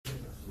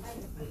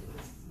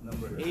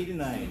Number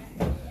 89.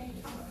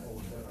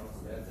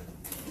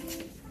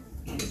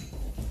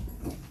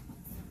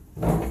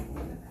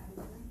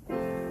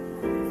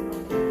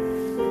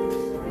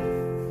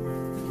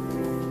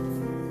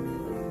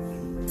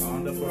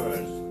 On the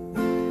first.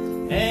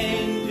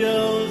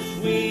 Angels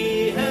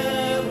we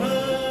have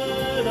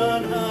heard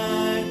on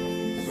high,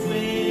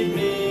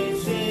 sweetly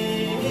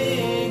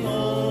singing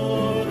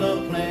o'er the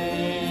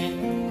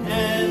plain,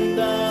 and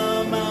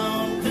the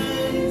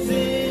mountains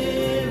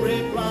in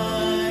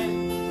reply,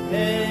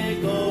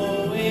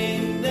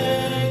 echoing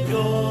their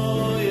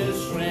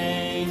joyous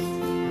strains.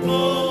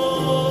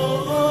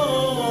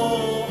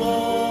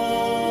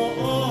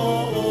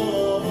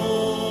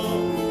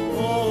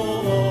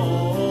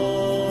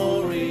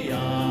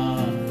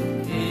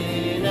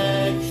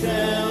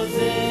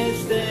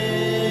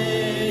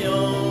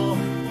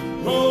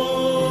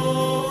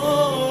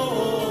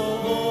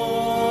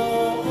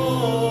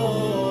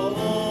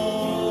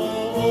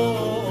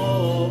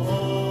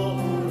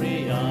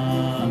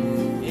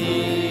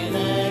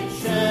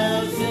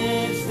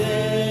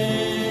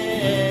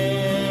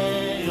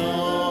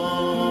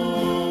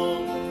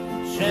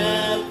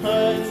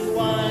 Shepherds,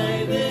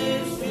 why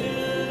this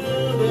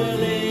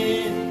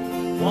jubilee?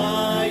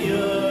 Why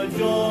your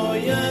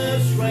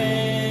joyous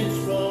strains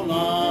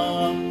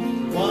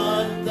prolong?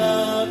 What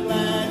the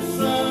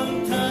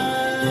gladsome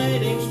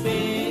tidings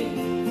be,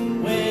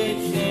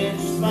 which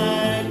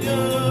inspired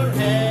your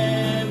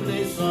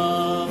heavenly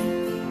song?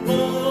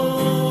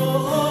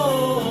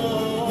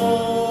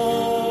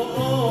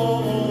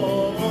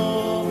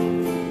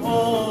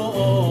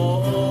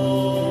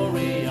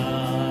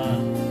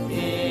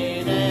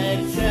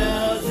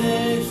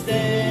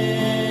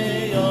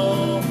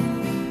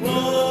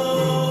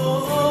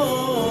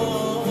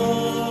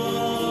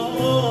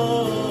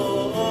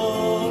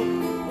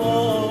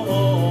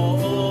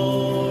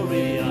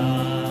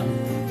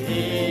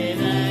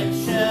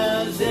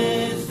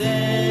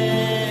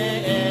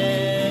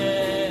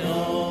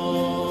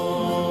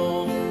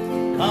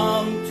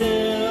 Come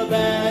to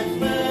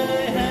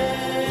Bethlehem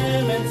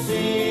and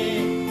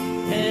see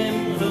him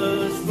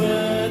whose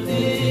birth the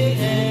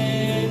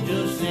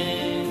angels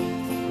sing.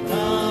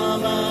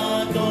 Come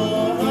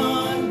adore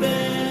on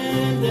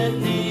bended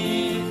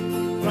knee,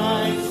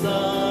 Christ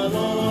the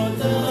Lord,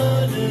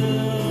 the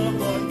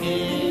newborn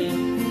King.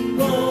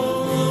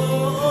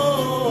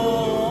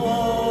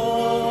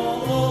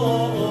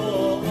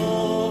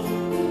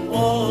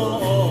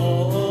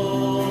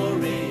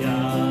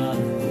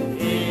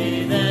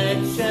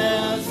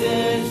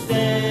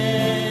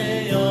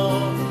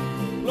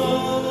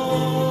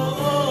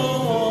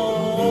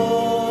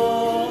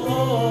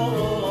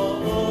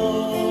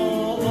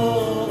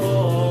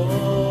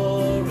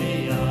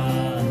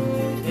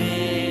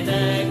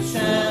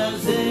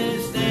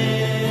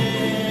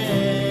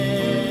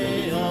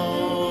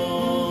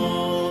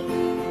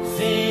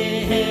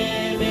 See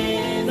him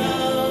in a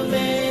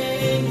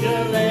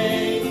manger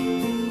laid,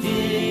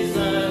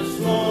 Jesus,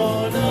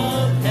 Lord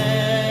of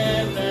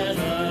heaven and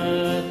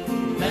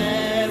earth.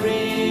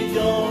 Mary,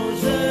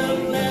 Joseph,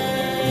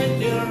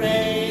 lend your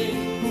aid,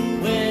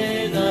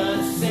 with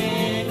us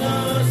sing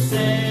our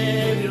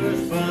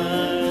Savior's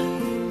birth.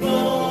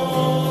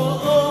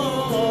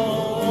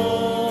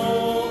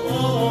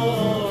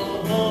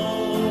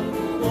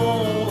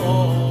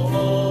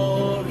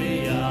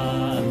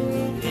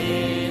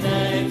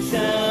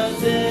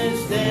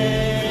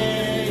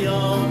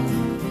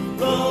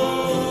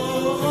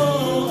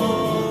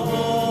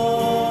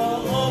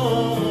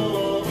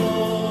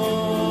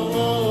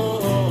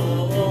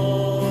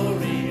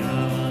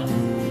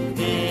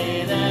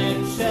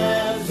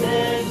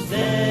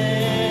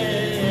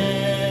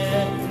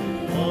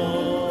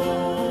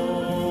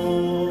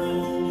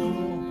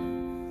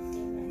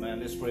 Amen.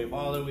 Let's pray.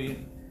 Father, we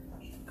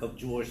come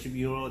to worship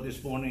you, Lord,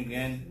 this morning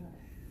again.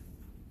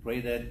 Pray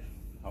that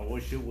our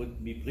worship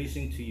would be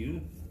pleasing to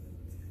you.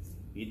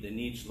 Meet the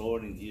needs,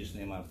 Lord. In Jesus'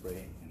 name I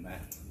pray. Amen.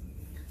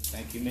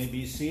 Thank you. You may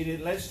be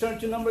seated. Let's turn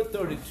to number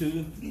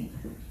 32.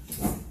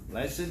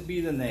 Blessed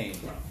be the name.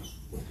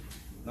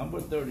 Number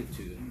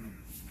 32.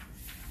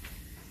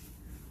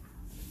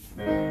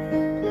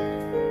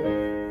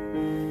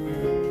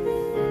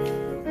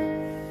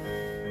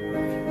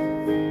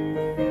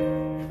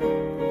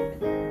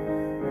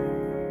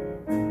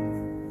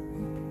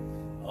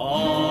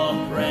 All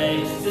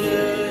praise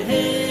to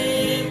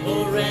him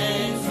who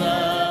reigns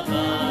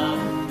above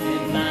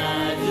in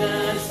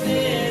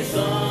majesty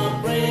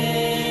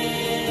supreme,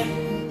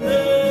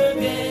 who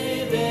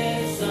gave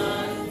his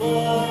Son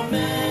for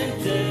men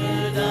to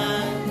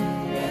die,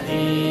 that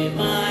he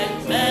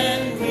might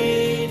men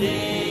redeem.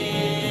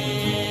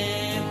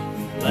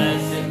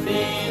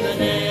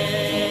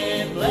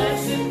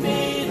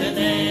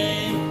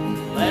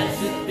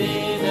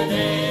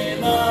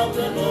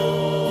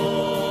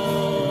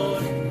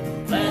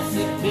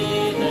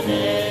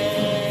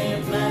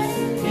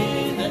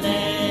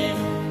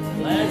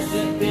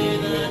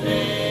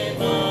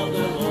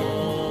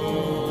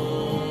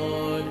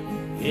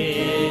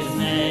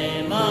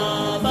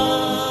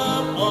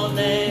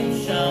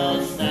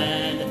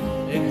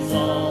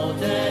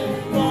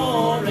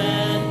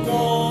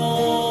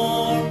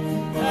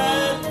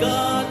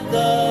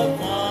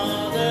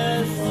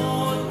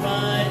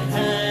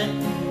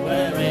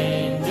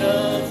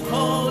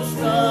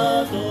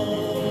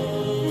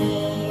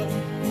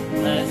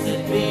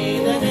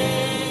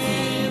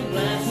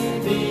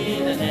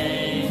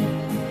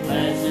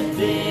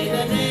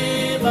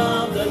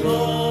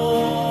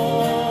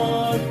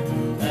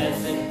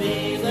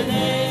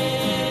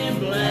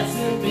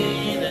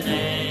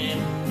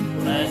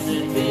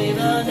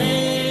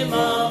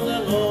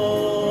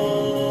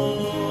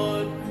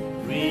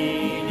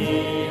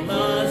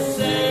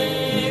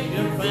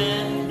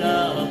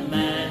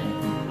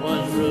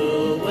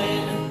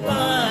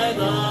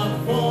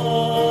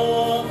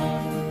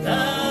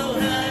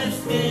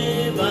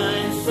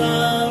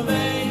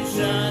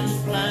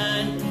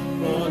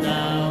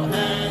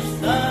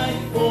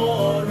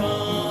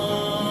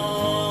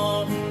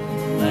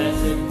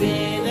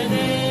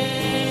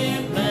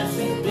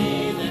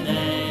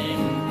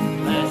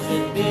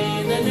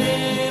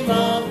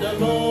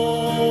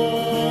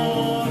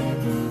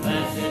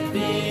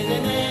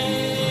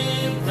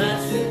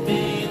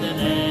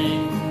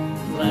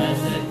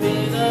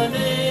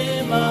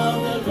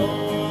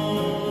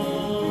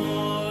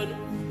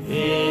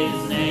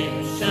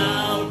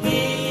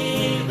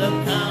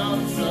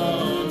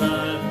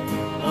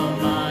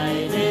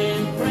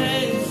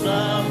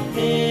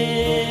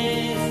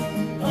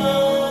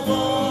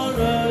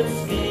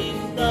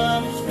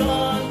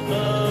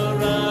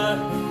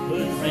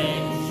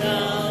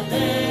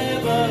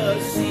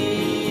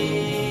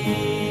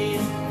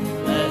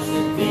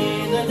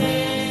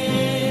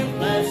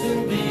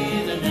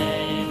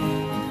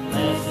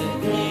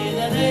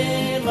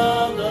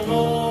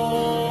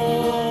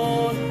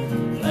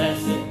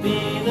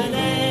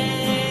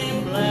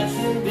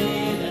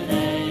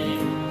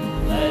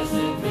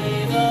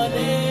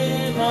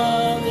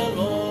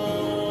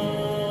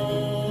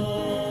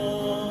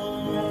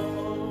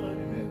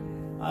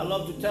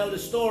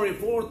 story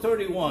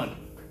 431.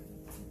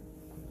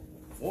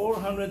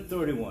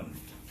 431.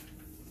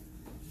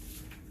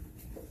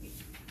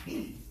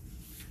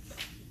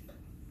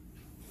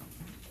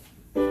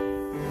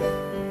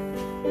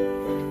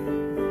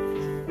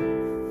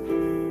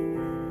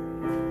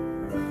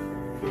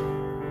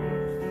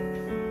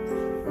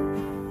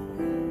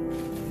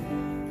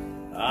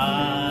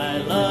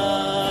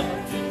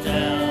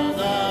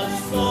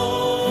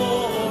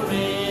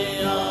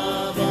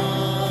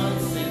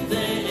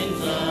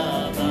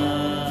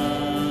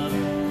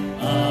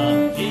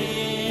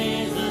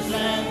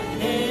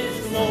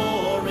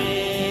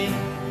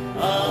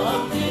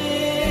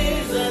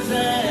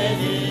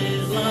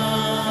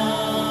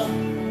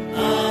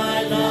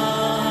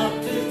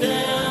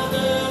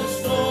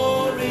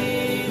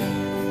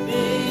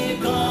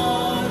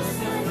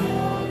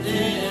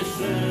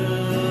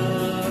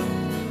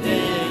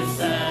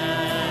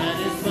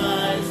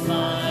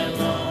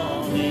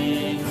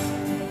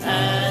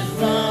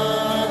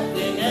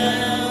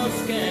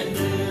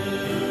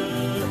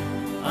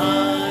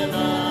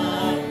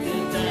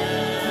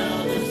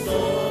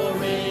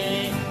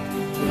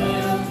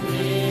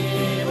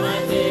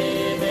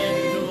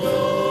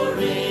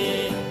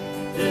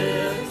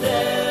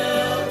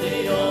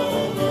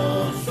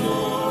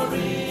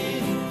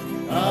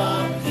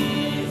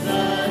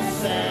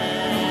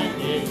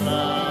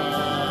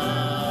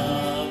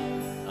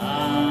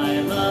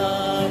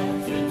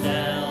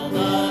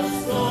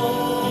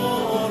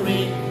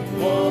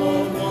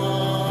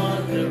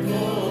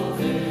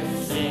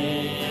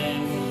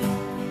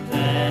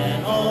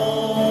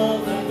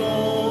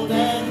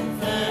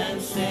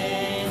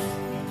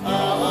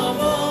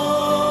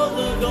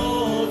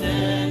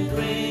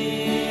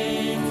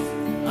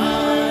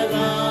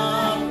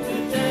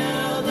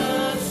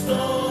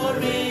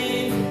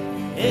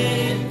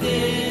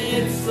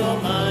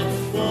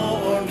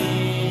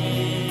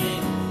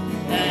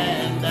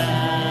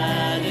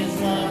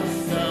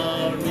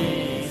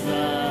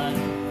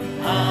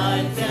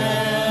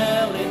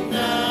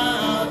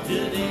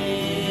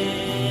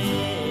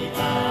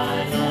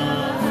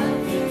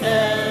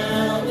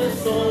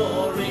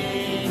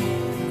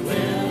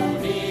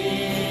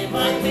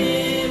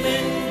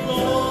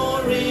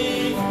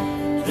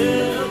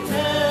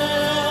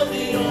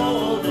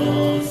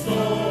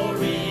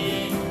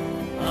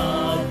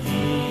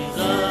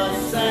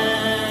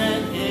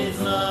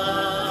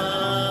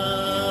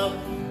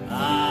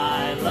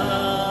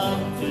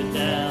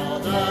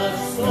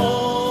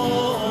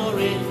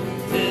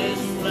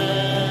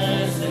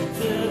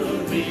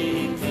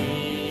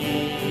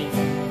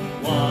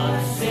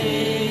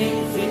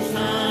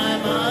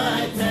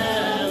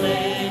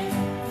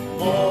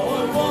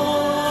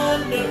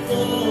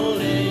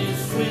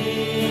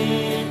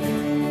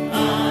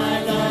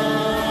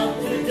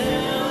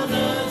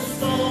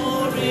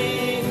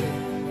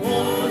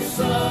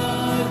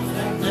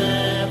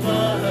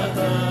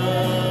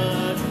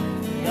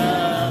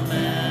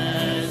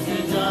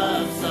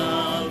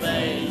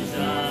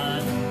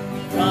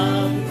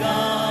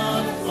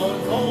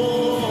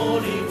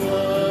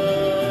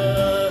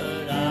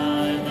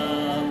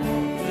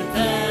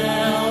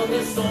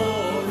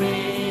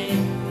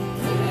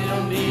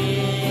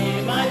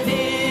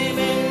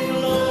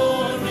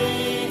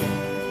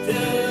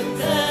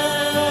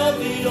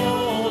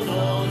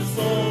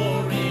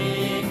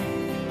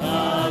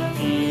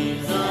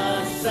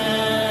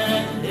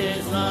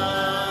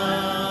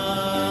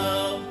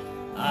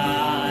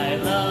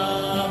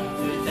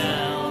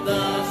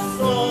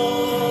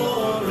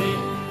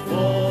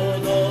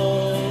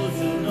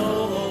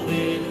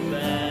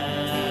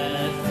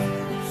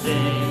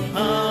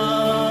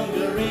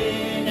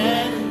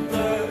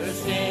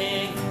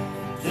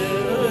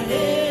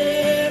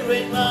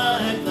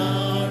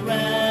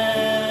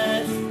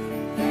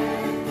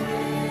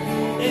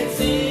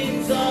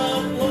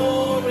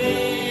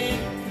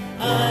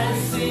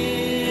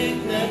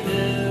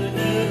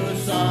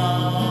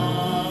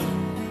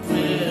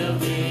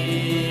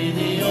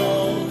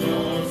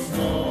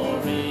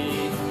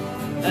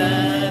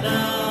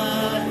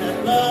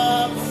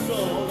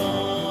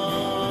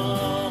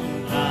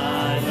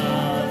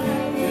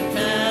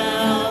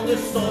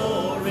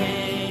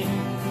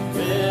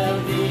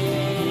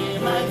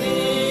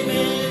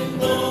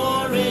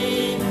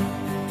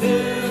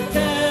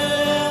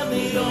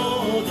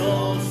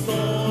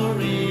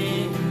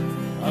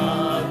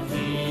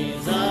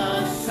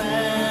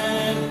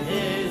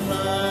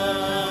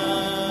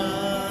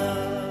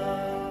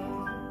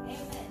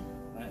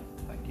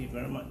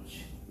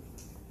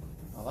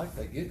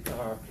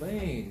 guitar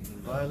playing,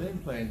 violin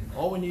playing.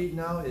 All we need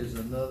now is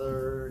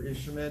another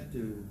instrument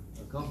to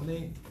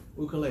accompany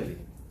ukulele.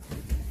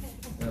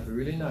 That'd be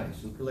really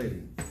nice,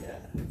 ukulele. Yeah.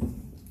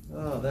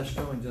 Oh, that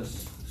strumming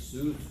just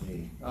soothes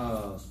me.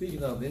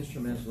 Speaking of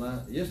instruments,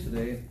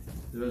 yesterday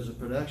there was a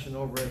production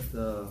over at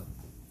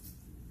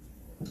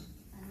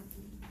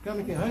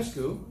Kamiki High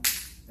School,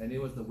 and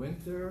it was the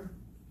winter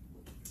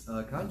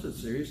concert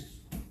series.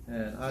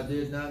 And I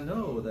did not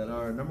know that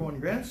our #1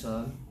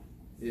 grandson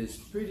is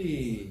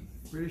pretty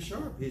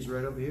sharp. He's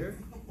right over here.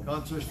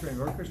 Concert String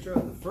Orchestra,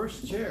 the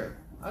first chair.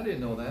 I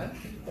didn't know that.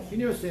 He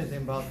never said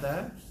anything about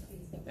that.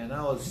 And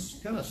I was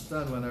kind of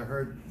stunned when I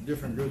heard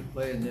different groups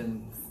play, and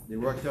then they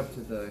worked up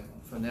to the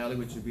finale,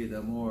 which would be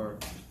the more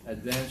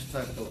advanced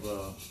type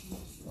of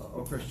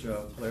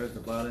orchestra players, the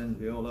violin,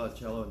 viola,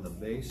 cello, and the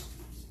bass.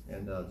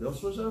 And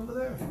those was over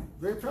there.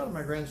 Very proud of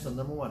my grandson,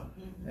 number one.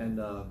 And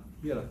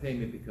he had to pay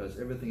me because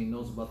everything he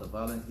knows about the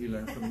violin, he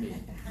learned from me.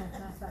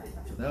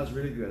 So that was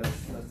really good.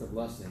 That's a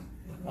blessing.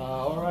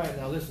 All right,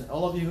 now listen,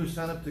 all of you who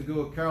signed up to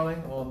go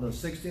caroling on the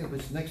 16th,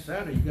 which is next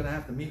Saturday, you're going to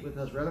have to meet with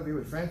us right over here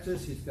with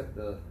Francis. He's got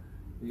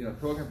you got a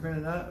program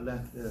printed out,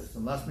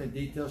 some last minute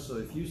details. So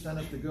if you sign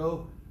up to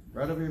go,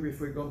 right over here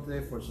before you go home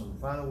today for some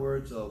final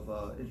words of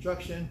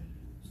instruction,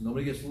 so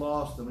nobody gets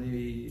lost,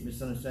 nobody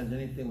misunderstands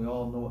anything. We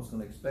all know what's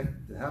going to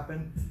expect to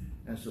happen.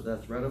 And so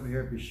that's right over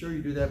here. Be sure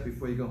you do that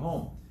before you go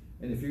home.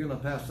 And if you're going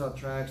to pass out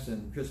tracts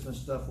and Christmas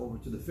stuff over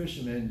to the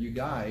fishermen, you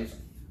guys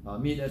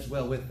meet as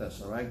well with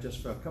us, all right? Just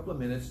for a couple of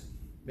minutes,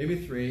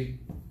 maybe 3,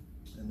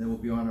 and then we'll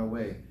be on our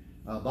way.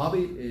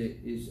 Bobby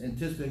is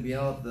anticipating being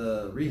out at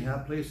the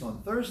rehab place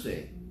on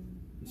Thursday.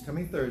 He's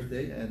coming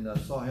Thursday, and I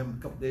saw him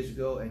a couple days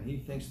ago, and he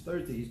thinks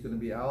Thursday he's going to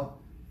be out.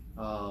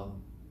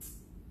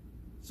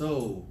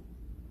 So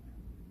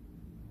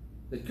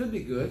it could be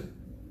good.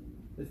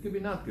 It could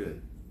be not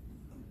good.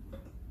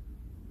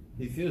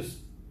 He feels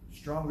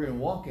stronger in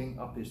walking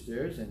up these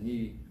stairs, and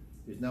he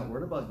is not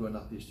worried about going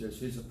up these stairs.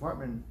 His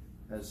apartment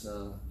has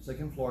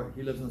second floor.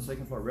 He lives on the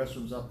second floor.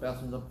 Restrooms up,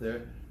 bathrooms up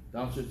there.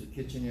 Downstairs the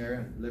kitchen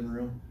area, living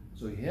room.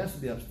 So he has to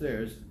be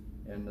upstairs,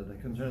 and the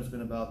concern has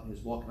been about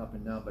his walking up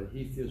and down, but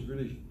he feels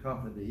really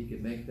confident that he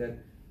can make that,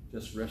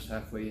 just rest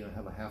halfway,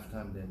 have a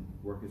halftime, then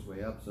work his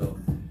way up. So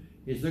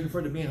he's looking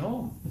forward to being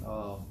home.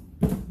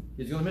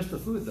 He's going to miss the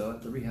food, though,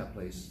 at the rehab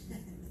place.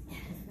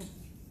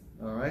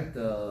 All right,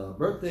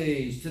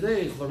 birthdays.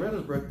 Today is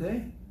Loretta's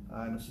birthday.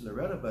 I don't see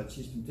Loretta, but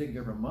she's been taking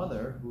care of her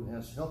mother, who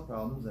has health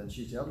problems, and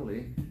she's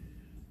elderly.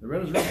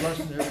 Loretta's really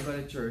blessing to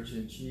everybody at church,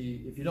 and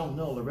if you don't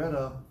know,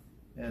 Loretta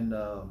and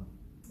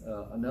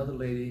another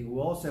lady who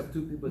also have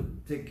 2 people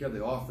taking care of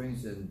the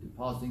offerings and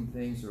depositing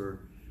things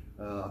or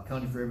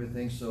accounting for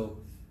everything.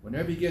 So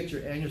whenever you get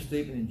your annual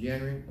statement in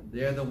January,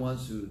 they're the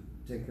ones who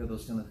take care of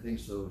those kind of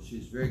things. So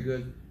she's very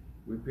good.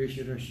 We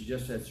appreciate her. She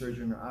just had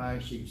surgery in her eye.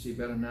 She can see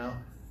better now.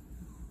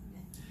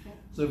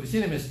 So if you see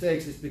any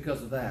mistakes, it's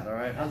because of that, all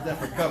right? How's that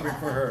for covering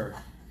for her?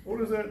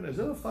 What is that? Is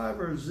that a 5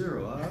 or a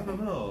 0? I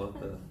don't know.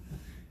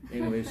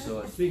 Anyway,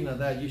 so speaking of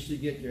that, you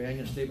should get your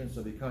annual statements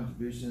of your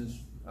contributions.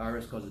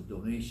 IRS calls it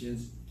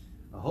donations.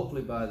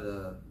 Hopefully by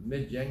the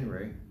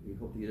mid-January. We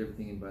hope to get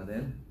everything in by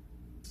then.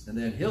 And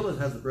then Hilda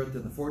has a birthday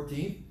on the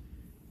 14th.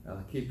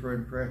 Keep her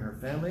in prayer and her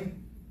family.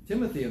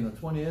 Timothy on the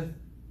 20th.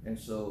 And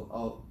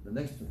so the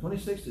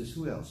 26th is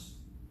who else?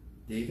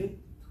 David?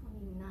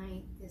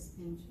 29th is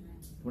Benjamin.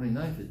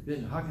 29th is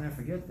Benjamin. How can I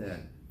forget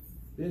that?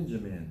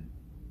 Benjamin.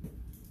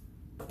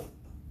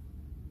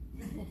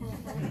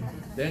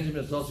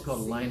 Benjamin is also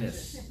called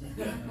Linus.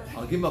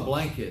 I'll give him a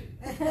blanket.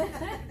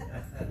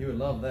 He would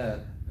love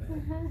that.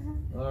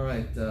 All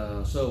right,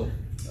 those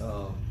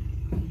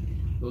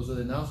are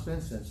the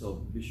announcements, and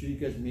so be sure you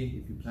guys meet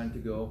if you plan to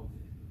go,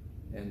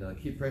 and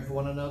keep praying for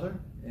one another,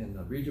 and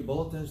read your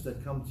bulletins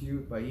that come to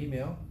you by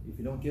email. If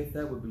you don't get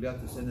that, we'll be glad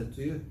to send it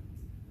to you.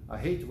 I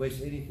hate to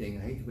waste anything.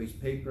 I hate to waste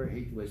paper. I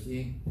hate to waste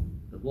ink.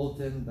 The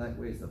bulletin, that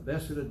way, is the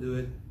best way to do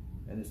it,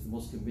 and it's the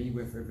most convenient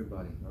way for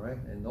everybody, all right?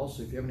 And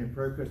also, if you have any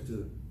prayer requests,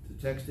 to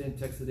text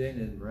it in,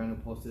 and Miranda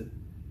will post it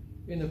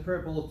in the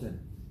prayer bulletin.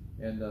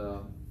 And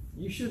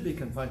you should be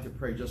confined to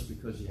pray just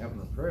because you have it on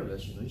the prayer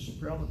list. You should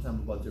pray all the time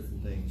about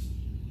different things.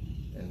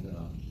 And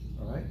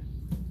all right?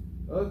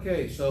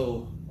 Okay,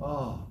 so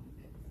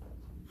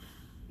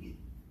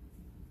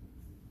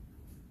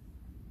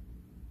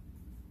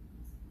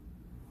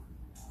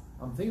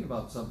I'm thinking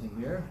about something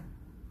here.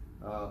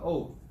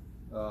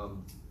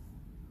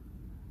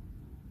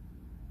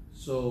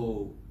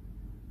 So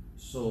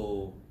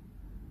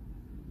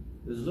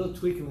there's a little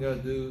tweaking we got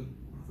to do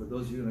for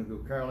those of you who are going to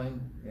go caroling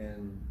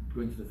and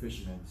going to the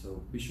fishermen.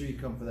 So be sure you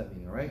come for that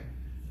meeting, all right?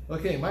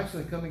 Okay, Mike's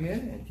going to come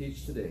again and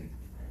teach today.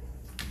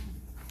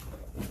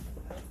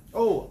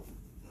 Oh,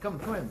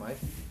 come in, Mike.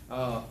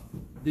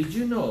 Did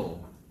you know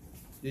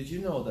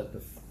that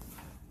the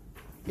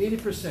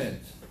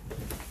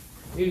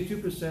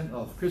 82%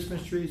 of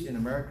Christmas trees in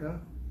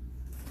America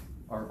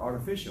are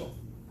artificial?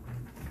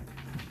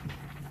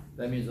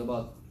 That means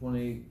about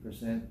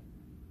 20%,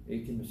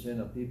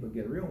 18% of people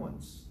get real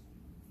ones.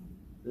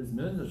 There's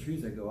millions of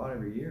trees that go out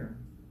every year.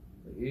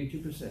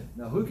 82%.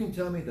 Now, who can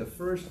tell me the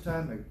first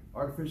time an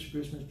artificial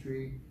Christmas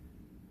tree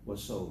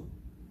was sold?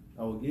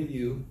 I will give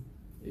you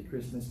a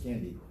Christmas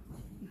candy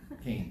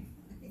cane.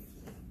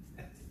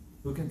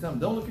 Who can tell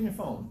me? Don't look in your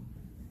phone.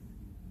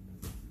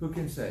 Who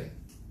can say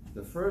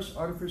the first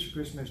artificial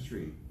Christmas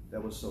tree that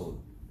was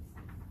sold?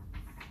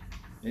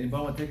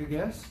 Anybody want to take a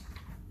guess?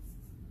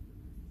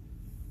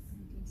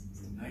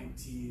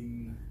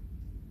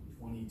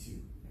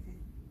 1922.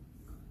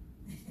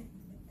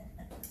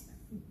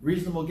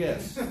 Reasonable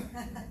guess.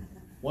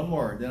 One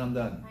more, then I'm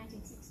done.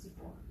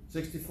 1964.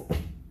 64. Is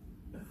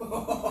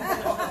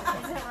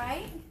that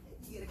right?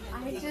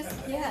 I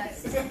just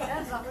guessed. That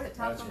was off the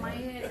top of my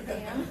head,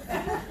 Dan.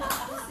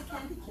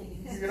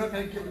 You're not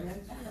going to give me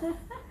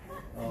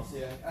Oh,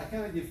 see, I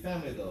kind of give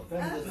family though.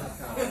 Family does not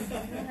count.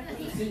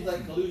 It seems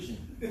like collusion.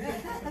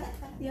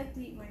 You have to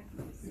eat my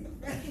food.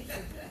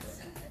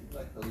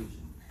 Like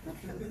collusion.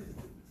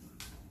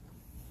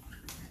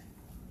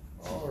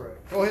 All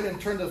right. Go ahead and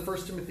turn to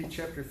 1 Timothy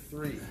chapter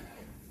 3.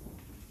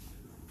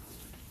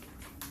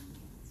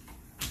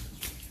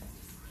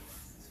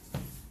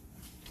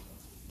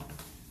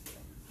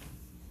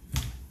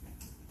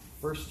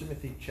 First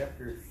Timothy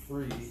chapter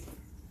 3,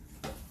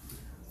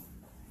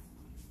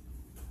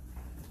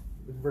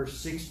 verse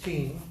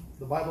 16.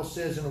 The Bible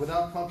says, "And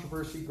without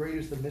controversy, great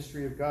is the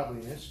mystery of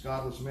godliness.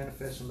 God was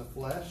manifest in the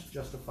flesh,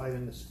 justified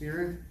in the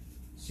spirit,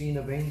 seen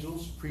of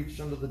angels, preached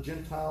unto the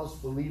Gentiles,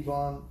 believed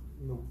on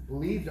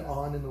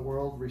in the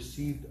world,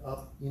 received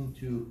up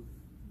into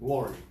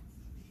glory."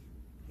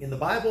 In the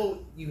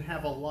Bible, you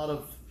have a lot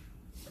of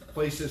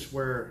places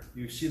where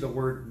you see the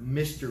word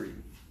mystery.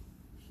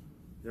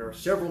 There are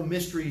several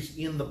mysteries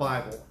in the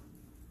Bible.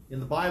 In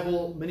the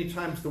Bible, many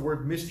times the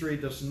word mystery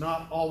does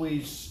not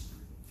always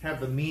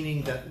have the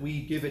meaning that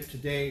we give it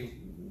today.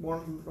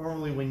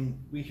 Normally when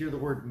we hear the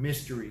word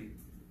mystery,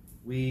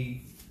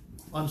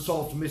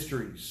 Unsolved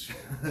Mysteries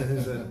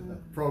is a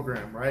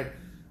program, right?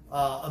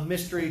 A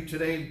mystery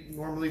today,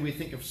 normally we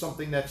think of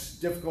something that's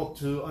difficult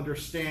to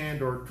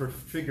understand or to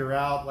figure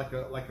out, like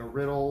a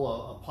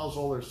riddle, a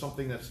puzzle, or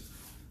something that's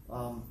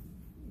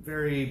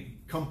very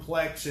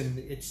complex and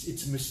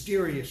it's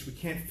mysterious. We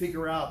can't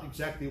figure out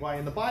exactly why.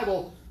 In the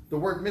Bible, the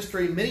word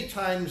mystery many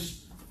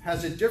times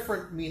has a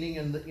different meaning.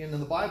 In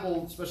the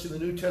Bible, especially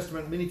the New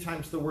Testament, many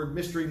times the word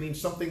mystery means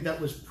something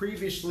that was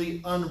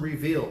previously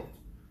unrevealed.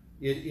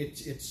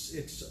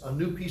 It's a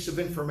new piece of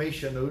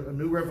information, a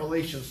new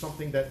revelation,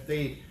 something that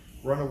they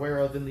were unaware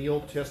of in the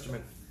Old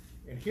Testament.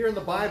 And here in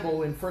the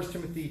Bible, in 1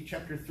 Timothy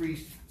chapter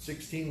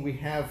 3:16, we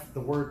have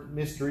the word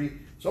mystery.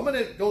 So I'm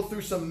going to go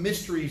through some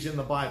mysteries in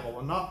the Bible,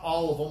 and not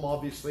all of them,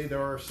 obviously.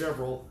 There are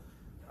several.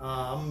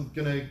 I'm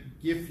going to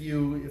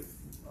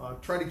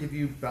try to give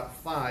you about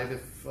 5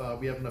 if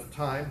we have enough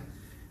time.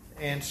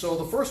 And so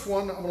the first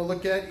one I'm going to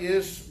look at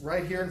is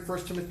right here in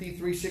 1 Timothy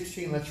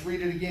 3:16. Let's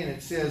read it again.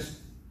 It says,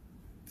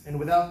 "And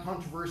without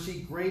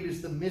controversy, great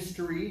is the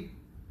mystery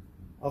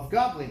of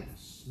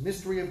godliness."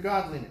 Mystery of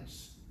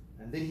godliness.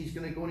 And then he's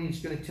going to go and he's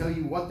going to tell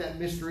you what that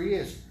mystery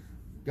is.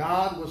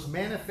 God was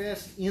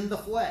manifest in the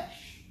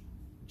flesh,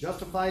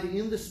 justified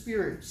in the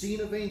spirit,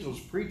 seen of angels,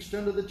 preached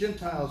unto the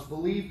Gentiles,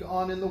 believed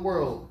on in the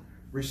world,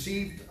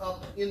 received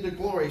up into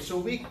glory. So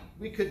we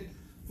could,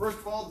 first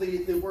of all,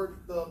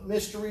 the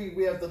mystery,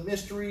 we have the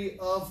mystery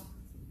of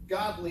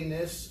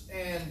godliness,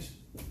 and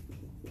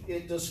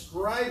it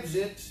describes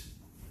it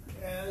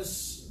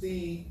as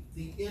the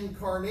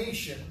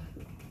incarnation.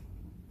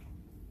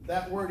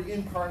 That word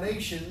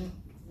incarnation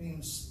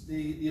means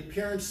the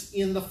appearance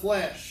in the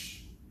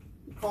flesh.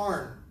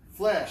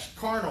 Flesh,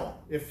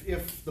 carnal.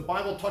 If the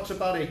Bible talks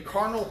about a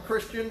carnal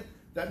Christian,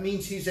 that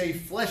means he's a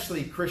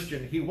fleshly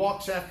Christian. He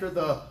walks after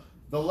the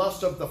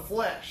lust of the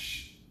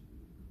flesh,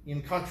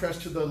 in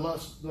contrast to the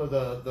lust,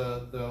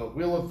 the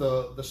will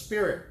of the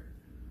spirit.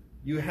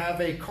 You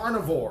have a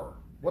carnivore.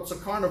 What's a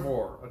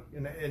carnivore?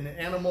 An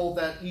animal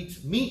that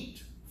eats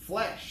meat,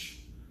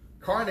 flesh.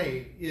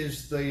 Carne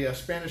is the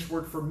Spanish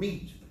word for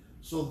meat.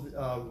 So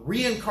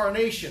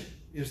reincarnation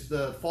is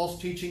the false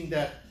teaching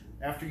that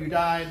after you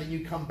die and then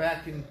you come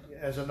back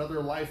as another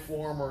life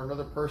form or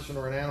another person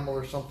or an animal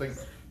or something.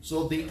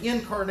 So the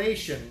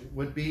incarnation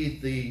would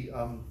be the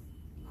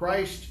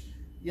Christ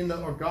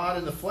or God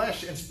in the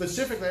flesh. And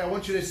specifically, I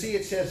want you to see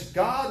it says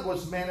God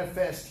was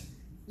manifest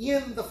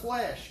in the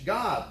flesh.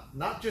 God,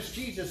 not just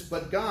Jesus,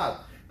 but God.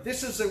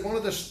 This is one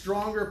of the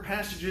stronger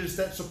passages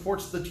that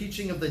supports the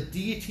teaching of the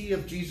deity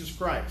of Jesus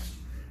Christ.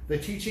 The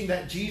teaching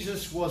that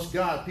Jesus was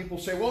God. People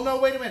say, well, no,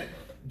 wait a minute.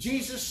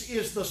 Jesus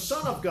is the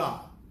Son of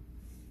God.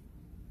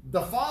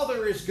 The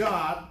Father is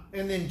God,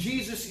 and then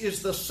Jesus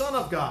is the Son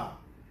of God.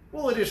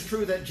 Well, it is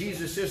true that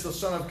Jesus is the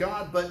Son of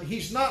God, but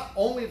he's not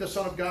only the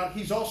Son of God,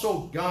 he's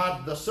also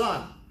God the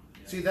Son.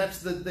 See, that's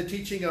the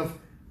teaching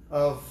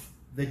of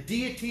the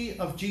deity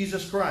of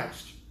Jesus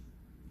Christ.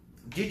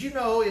 Did you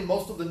know in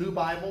most of the new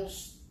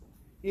Bibles,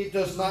 it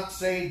does not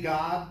say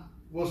God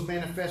was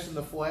manifest in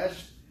the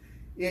flesh?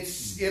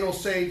 It'll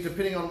say,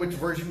 depending on which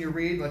version you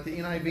read, like the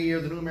NIV or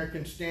the New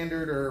American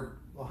Standard or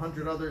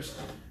 100 others,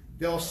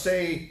 they'll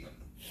say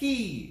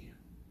he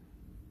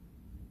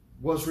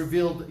was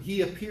revealed,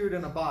 he appeared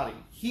in a body.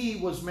 He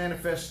was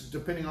manifest,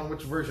 depending on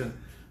which version.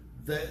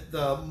 The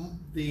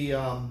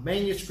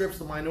manuscripts,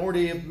 the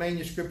minority of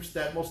manuscripts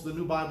that most of the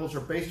new Bibles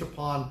are based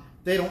upon,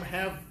 they don't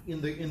have,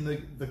 in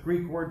the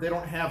Greek word, they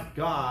don't have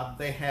God,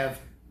 they have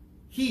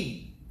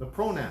he, the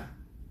pronoun.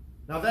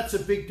 Now that's a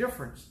big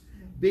difference,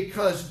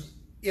 because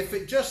if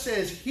it just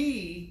says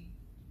he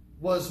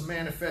was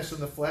manifest in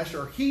the flesh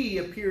or he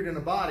appeared in a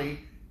body,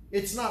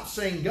 it's not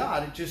saying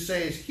God, it just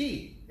says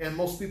he. And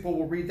most people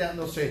will read that and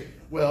they'll say,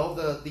 well,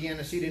 the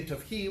antecedent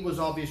of he was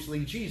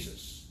obviously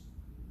Jesus,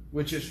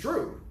 which is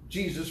true.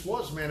 Jesus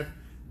was man.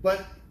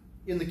 But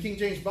in the King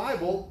James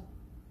Bible,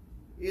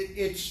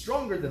 it's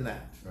stronger than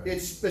that. Right.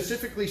 It's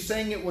specifically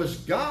saying it was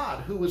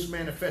God who was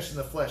manifest in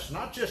the flesh,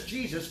 not just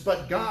Jesus,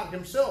 but God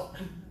himself.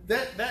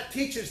 That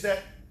teaches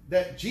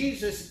that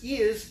Jesus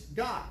is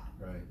God,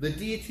 right. The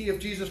deity of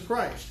Jesus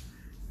Christ.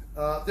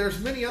 There's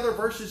many other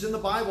verses in the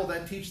Bible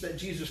that teach that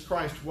Jesus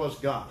Christ was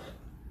God.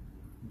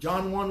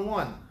 John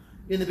 1:1,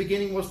 in the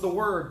beginning was the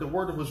Word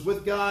was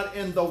with God,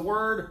 and the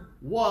Word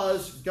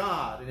was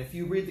God. And if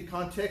you read the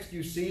context,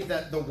 you see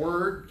that the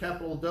Word,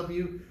 capital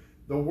W,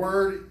 the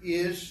Word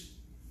is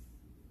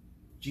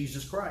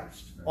Jesus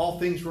Christ. Right. All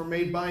things were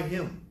made by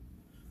him.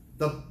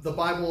 The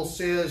Bible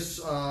says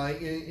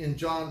in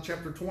John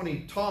chapter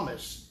 20,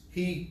 Thomas,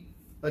 he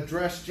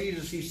addressed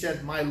Jesus. He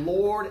said, my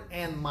Lord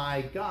and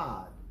my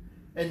God.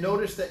 And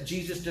notice that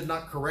Jesus did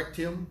not correct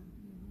him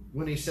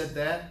when he said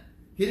that.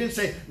 He didn't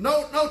say,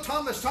 no,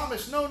 Thomas,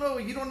 no,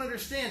 you don't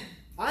understand.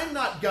 I'm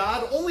not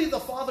God, only the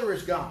Father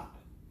is God.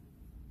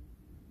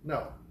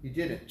 No, he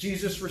didn't.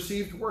 Jesus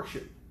received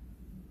worship.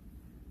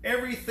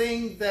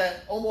 Everything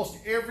that, almost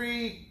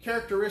every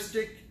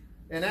characteristic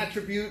and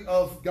attribute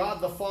of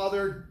God the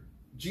Father,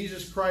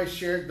 Jesus Christ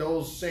shared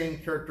those same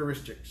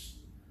characteristics.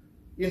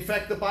 In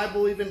fact, the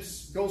Bible even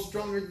goes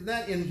stronger than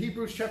that. In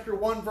Hebrews chapter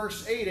 1,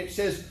 verse 8, it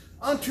says,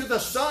 unto the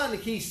Son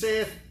he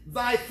saith,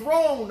 thy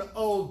throne,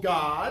 O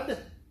God,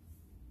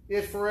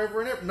 is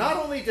forever and ever. Not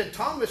only did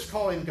Thomas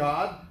call him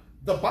God,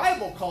 the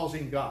Bible calls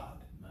him God.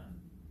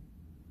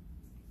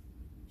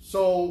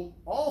 So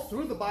all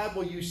through the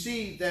Bible you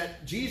see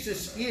that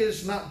Jesus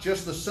is not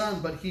just the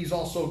Son, but he's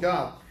also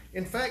God.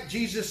 In fact,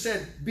 Jesus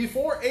said,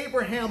 before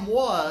Abraham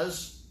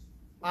was,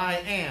 I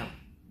am.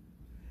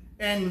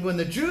 And when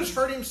the Jews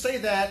heard him say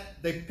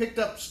that, they picked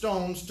up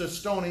stones to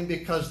stone him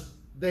because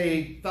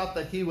they thought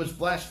that he was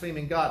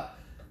blaspheming God.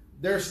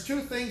 There's two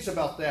things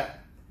about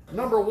that.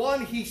 Number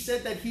one, he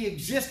said that he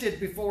existed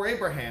before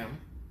Abraham.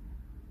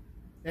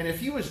 And if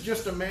he was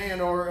just a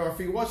man, or if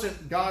he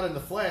wasn't God in the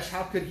flesh,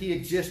 how could he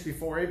exist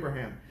before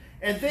Abraham?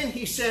 And then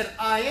he said,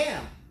 I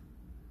am.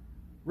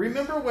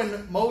 Remember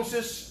when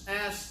Moses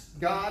asked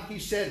God, he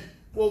said,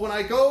 well, when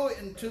I go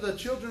into the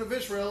children of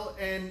Israel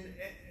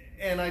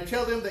and I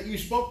tell them that you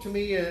spoke to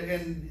me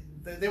and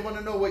they want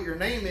to know what your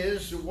name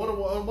is, what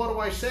do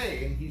I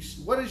say? And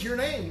what is your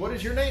name? What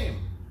is your name?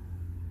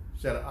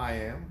 He said, I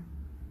am.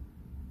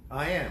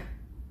 I am.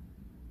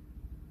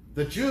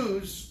 The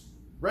Jews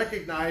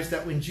recognized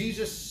that when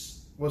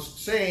Jesus was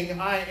saying,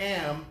 I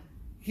am,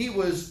 he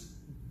was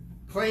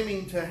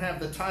claiming to have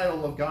the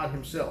title of God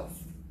himself.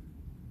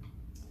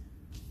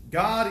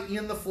 God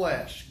in the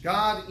flesh.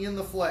 God in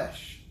the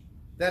flesh.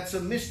 That's a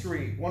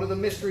mystery, one of the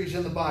mysteries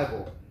in the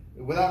Bible.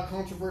 Without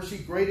controversy,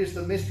 great is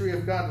the mystery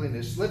of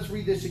godliness. Let's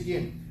read this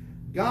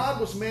again.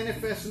 God was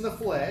manifest in the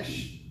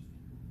flesh.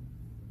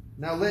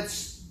 Now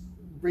let's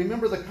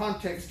remember the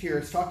context here.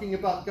 It's talking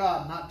about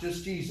God, not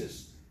just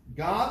Jesus.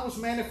 God was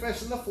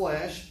manifest in the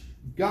flesh.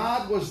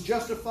 God was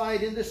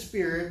justified in the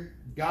spirit.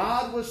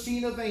 God was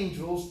seen of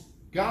angels.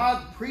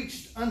 God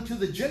preached unto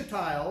the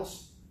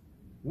Gentiles.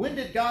 When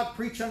did God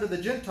preach unto the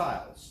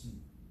Gentiles?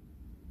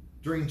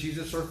 During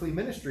Jesus' earthly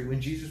ministry,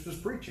 when Jesus was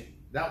preaching.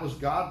 That was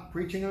God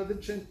preaching unto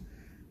the Gentiles.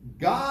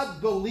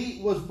 God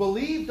was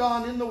believed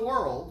on in the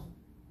world.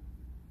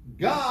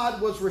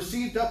 God was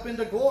received up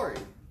into glory.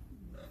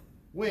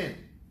 When?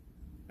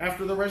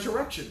 After the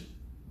resurrection.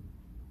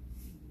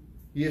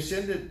 He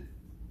ascended.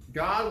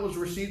 God was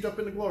received up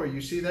into glory.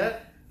 You see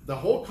that? The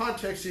whole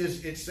context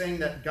is it's saying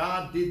that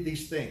God did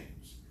these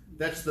things.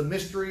 That's the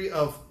mystery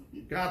of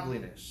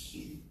godliness.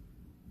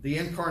 The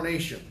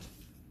incarnation.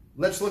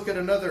 Let's look at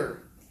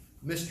another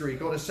mystery.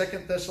 Go to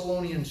 2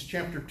 Thessalonians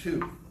chapter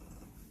 2.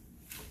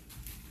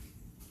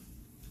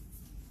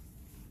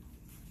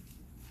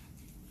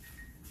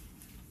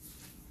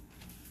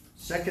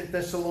 2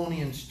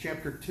 Thessalonians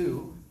chapter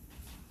 2.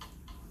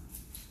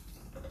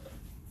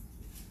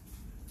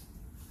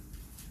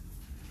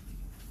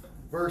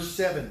 Verse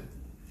 7.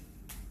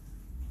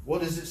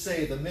 What does it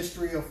say? The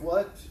mystery of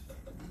what?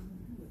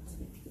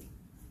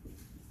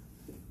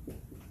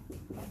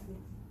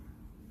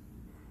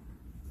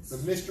 The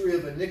mystery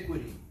of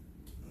iniquity.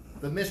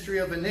 The mystery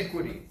of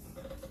iniquity.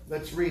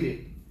 Let's read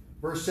it.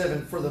 Verse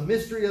 7. For the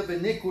mystery of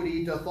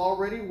iniquity doth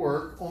already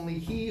work, only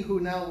he who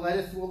now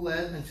letteth will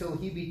let until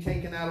he be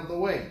taken out of the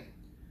way.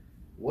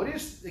 What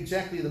is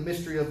exactly the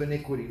mystery of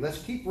iniquity?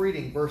 Let's keep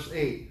reading verse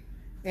 8.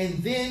 And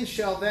then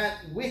shall that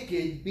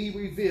wicked be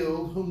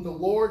revealed, whom the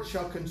Lord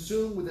shall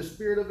consume with the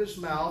spirit of his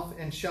mouth,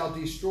 and shall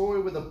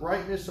destroy with the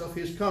brightness of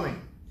his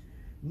coming.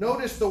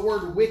 Notice the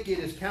word wicked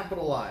is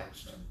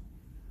capitalized.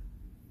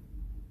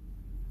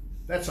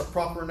 That's a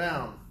proper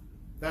noun.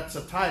 That's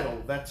a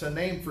title. That's a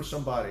name for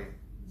somebody.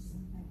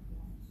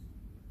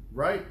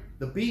 Right?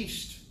 The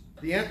beast,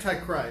 the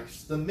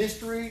Antichrist, the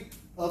mystery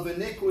of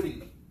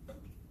iniquity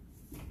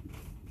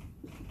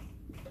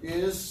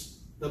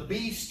is the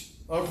beast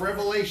of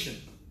Revelation,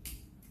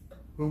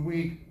 whom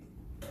we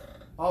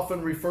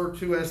often referred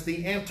to as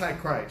the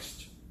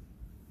Antichrist.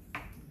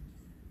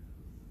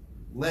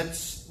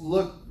 Let's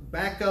look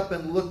back up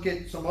and look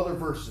at some other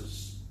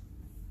verses.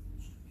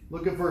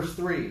 Look at verse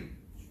 3.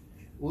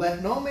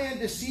 Let no man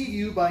deceive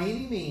you by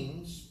any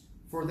means,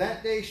 for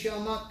that day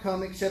shall not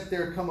come except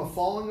there come a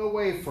falling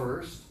away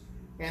first,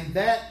 and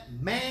that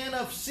man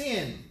of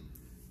sin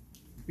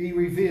be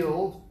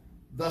revealed,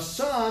 the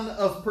son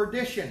of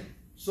perdition.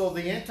 So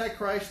the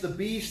Antichrist, the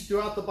beast,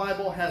 throughout the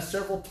Bible has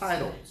several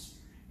titles.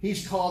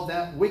 He's called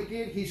that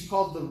wicked. He's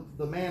called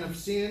the man of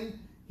sin.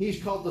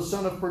 He's called the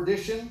son of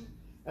perdition.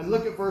 And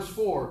look at verse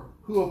 4.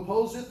 Who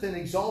opposeth and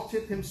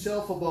exalteth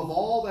himself above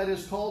all that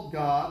is called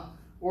God,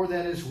 or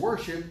that is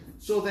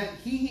worshipped, so that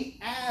he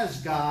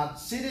as God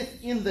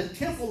sitteth in the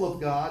temple of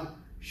God,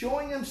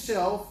 showing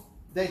himself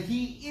that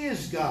he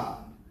is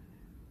God.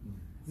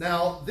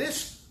 Now,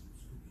 this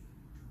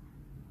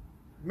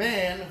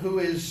man who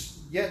is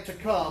yet to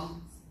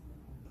come,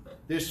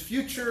 this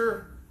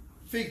future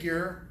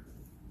figure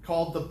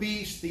called the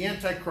beast, the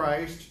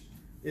Antichrist,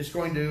 is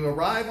going to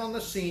arrive on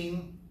the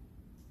scene,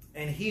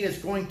 and he is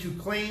going to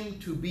claim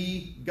to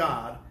be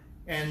God.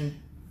 And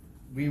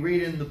we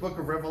read in the book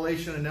of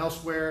Revelation and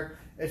elsewhere,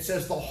 it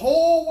says the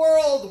whole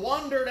world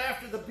wondered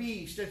after the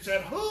beast and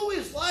said, who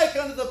is like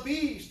unto the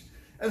beast?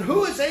 And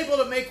who is able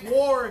to make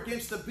war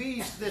against the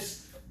beast?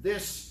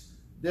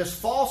 This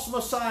false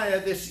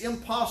Messiah, this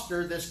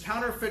impostor, this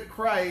counterfeit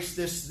Christ,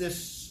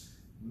 this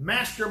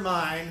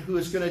mastermind who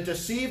is going to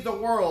deceive the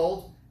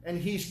world, and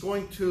he's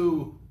going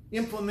to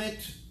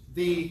implement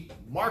the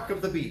mark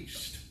of the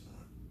beast.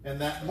 And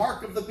that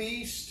mark of the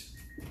beast,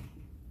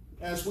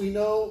 as we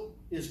know,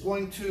 is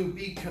going to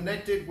be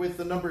connected with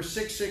the number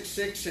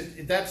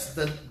 666. That's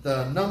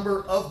the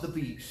number of the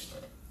beast.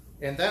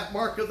 And that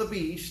mark of the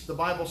beast, the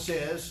Bible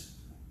says,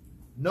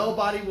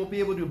 nobody will be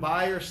able to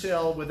buy or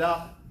sell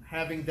without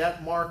having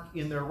that mark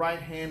in their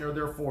right hand or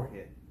their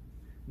forehead.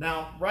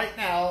 Now, right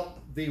now,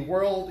 the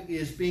world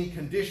is being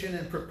conditioned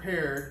and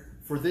prepared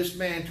for this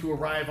man to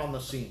arrive on the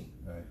scene.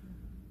 Right.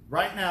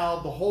 Right now,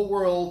 the whole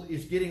world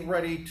is getting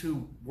ready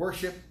to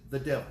worship the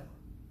devil.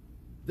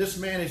 This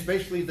man is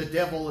basically the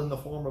devil in the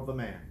form of a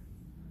man.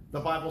 The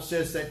Bible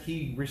says that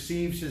he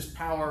receives his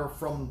power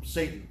from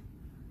Satan.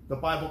 The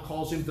Bible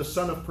calls him the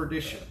son of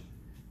perdition.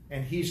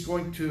 And he's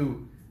going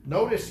to,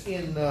 notice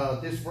in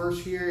this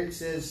verse here, it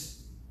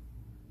says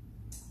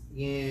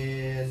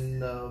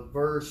in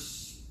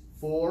verse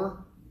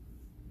 4,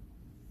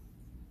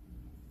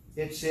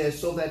 it says,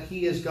 so that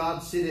he as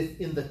God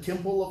sitteth in the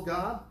temple of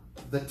God.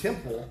 The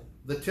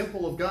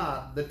temple of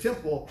God. The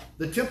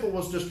temple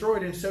was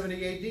destroyed in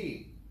 70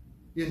 AD.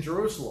 In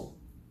Jerusalem.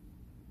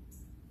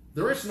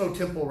 There is no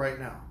temple right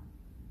now.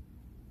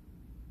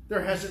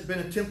 There hasn't been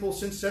a temple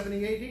since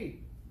 70 AD.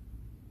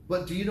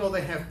 But do you know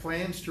they have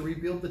plans to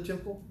rebuild the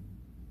temple?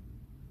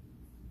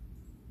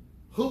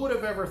 Who would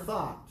have ever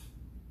thought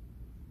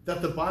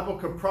that the Bible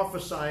could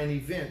prophesy an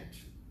event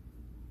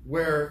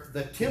where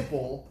the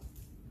temple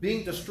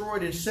being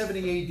destroyed in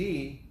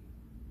 70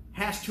 AD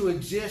has to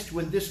exist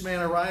when this man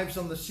arrives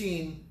on the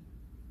scene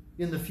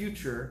in the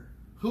future?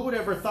 Who would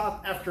ever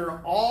thought after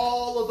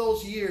all of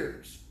those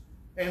years,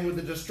 and with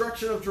the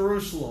destruction of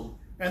Jerusalem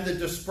and the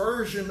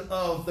dispersion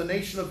of the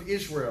nation of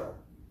Israel,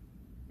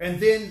 and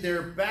then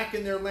they're back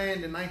in their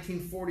land in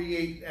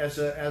 1948 as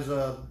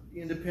a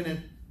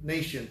independent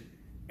nation,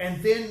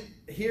 and then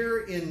here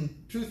in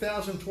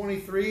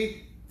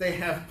 2023 they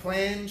have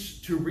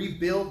plans to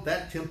rebuild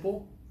that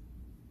temple?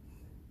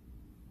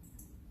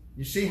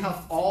 You see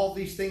how all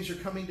these things are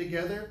coming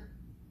together?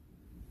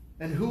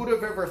 And who would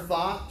have ever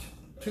thought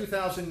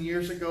 2,000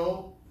 years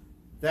ago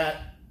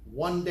that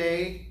one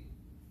day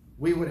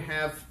we would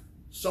have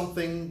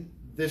something,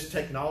 this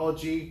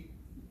technology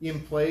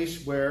in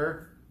place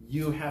where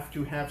you have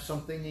to have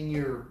something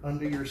in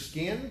under your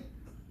skin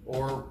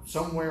or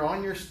somewhere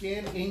on your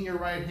skin, in your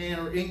right hand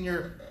or in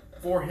your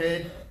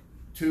forehead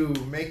to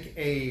make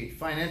a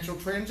financial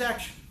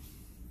transaction.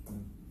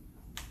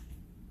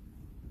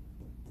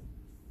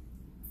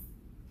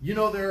 You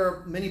know, there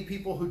are many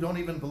people who don't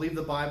even believe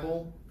the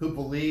Bible, who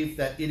believe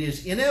that it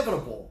is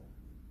inevitable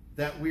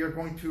that we are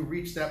going to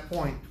reach that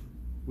point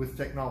with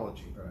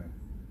technology. Right.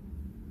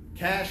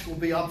 Cash will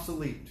be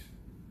obsolete.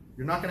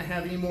 You're not going to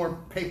have any more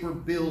paper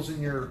bills in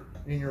your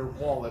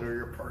wallet or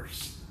your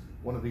purse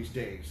one of these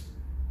days.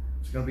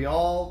 It's going to be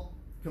all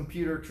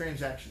computer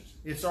transactions.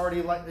 It's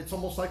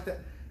almost like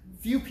that.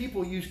 Few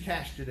people use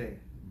cash today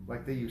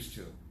like they used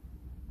to.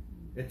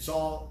 It's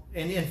all,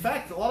 and in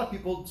fact,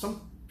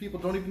 some people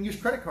don't even use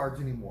credit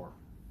cards anymore.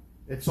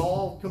 It's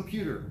all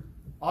computer.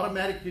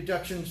 Automatic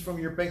deductions from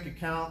your bank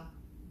account.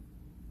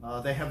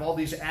 They have all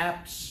these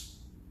apps.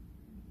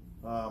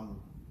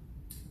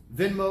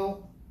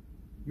 Venmo.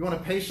 You want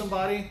to pay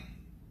somebody?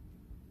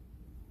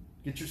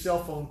 Get your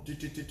cell phone.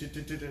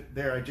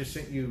 There, I just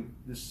sent you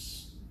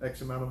this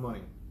X amount of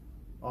money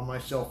on my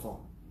cell phone.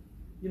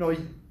 You know,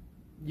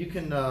 you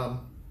can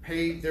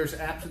pay. There's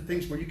apps and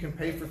things where you can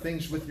pay for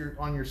things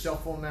on your cell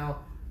phone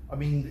now. I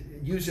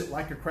mean, use it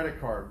like a credit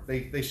card.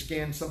 They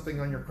scan something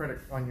on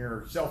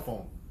your cell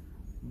phone.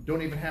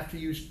 Don't even have to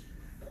use.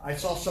 I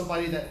saw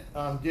somebody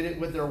that did it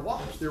with their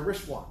watch, their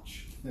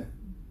wristwatch. Yeah.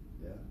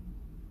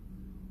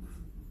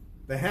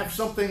 They have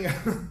something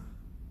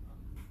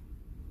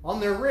on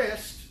their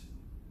wrist,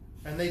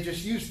 and they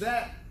just use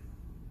that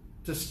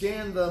to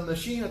scan the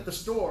machine at the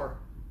store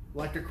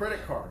like a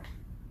credit card.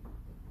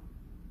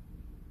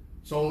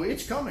 So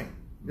it's coming.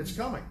 It's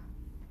coming.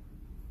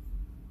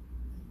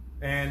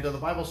 And the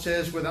Bible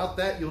says, without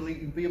that, you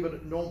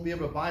won't be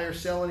able to buy or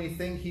sell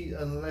anything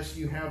unless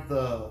you have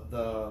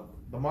the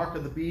mark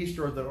of the beast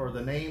or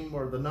the name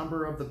or the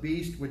number of the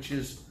beast, which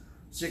is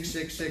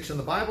 666. And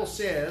the Bible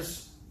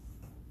says,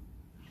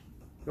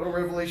 go to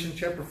Revelation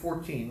chapter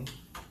 14,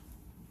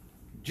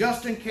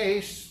 just in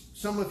case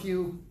some of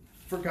you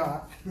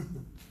forgot.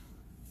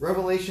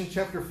 Revelation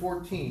chapter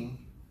 14.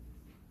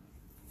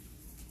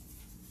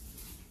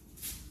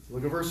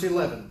 Look at verse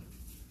 11.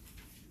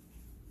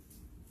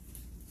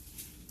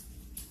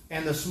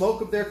 And the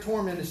smoke of their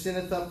torment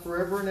ascendeth up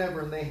forever and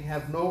ever, and they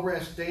have no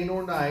rest day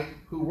nor night,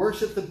 who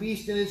worship the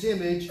beast in his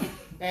image,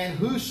 and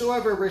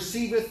whosoever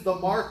receiveth the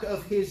mark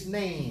of his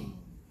name.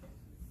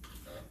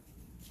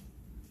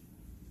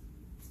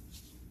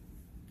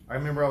 I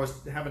remember I was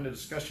having a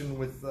discussion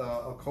with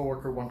a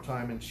coworker one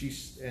time,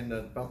 and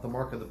about the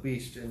mark of the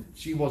beast, and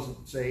she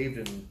wasn't saved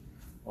and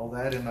all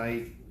that, and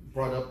I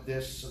brought up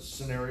this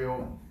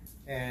scenario,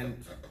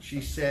 and she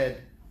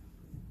said,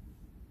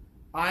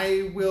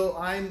 I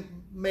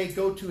may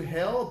go to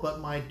hell, but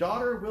my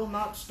daughter will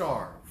not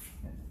starve.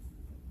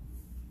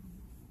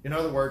 In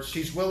other words,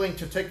 she's willing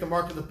to take the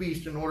mark of the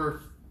beast in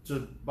order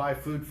to buy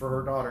food for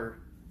her daughter,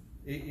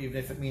 even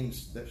if it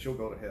means that she'll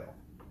go to hell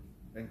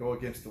and go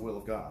against the will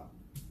of God.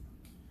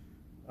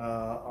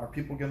 Are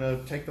people going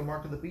to take the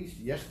mark of the beast?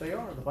 Yes, they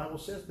are. The Bible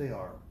says they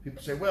are.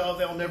 People say, well,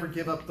 they'll never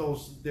give up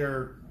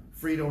their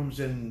freedoms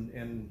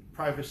and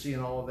privacy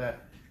and all of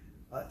that.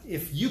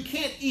 If you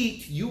can't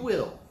eat, you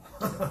will.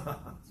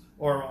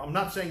 Or I'm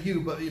not saying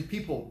you, but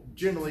people,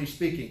 generally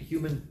speaking,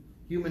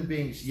 human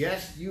beings,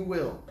 yes, you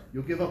will.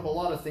 You'll give up a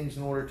lot of things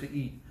in order to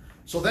eat.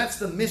 So that's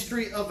the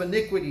mystery of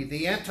iniquity,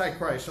 the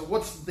Antichrist. So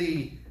what's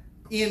the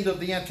end of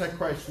the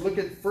Antichrist? Look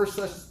at 2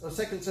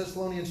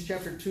 Thessalonians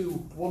chapter 2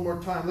 one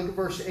more time. Look at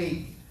verse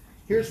 8.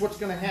 Here's what's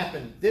going to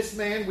happen. This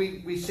man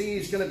we see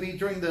is going to be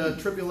during the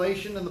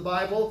tribulation in the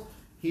Bible.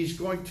 He's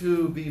going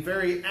to be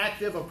very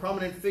active, a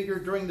prominent figure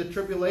during the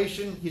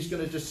tribulation. He's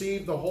going to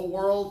deceive the whole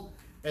world.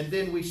 And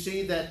then we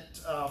see that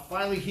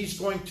finally he's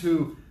going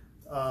to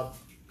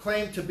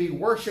claim to be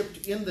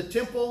worshipped in the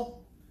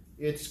temple.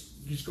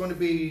 He's going to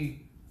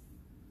be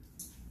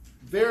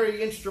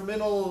very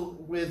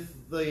instrumental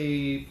with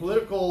the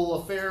political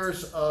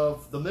affairs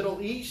of the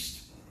Middle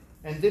East.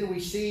 And then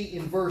we see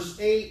in verse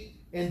 8,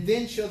 and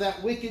then shall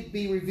that wicked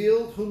be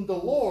revealed, whom the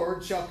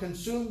Lord shall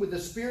consume with the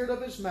spirit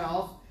of his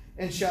mouth,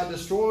 and shall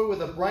destroy with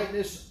the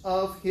brightness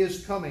of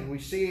his coming. We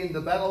see in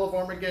the Battle of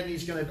Armageddon,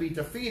 he's going to be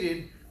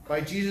defeated by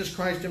Jesus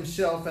Christ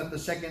himself at the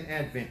second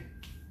advent.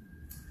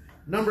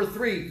 Number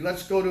 3,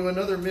 let's go to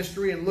another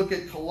mystery and look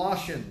at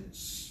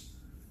Colossians.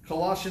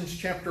 Colossians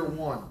chapter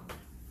 1.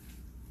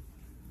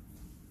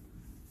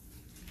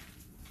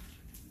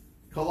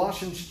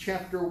 Colossians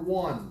chapter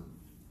 1.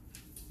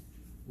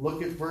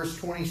 Look at verse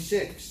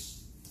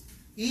 26.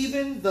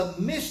 Even the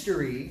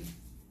mystery.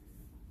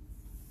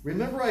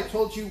 Remember I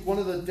told you one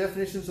of the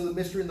definitions of the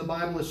mystery in the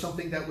Bible is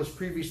something that was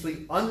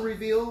previously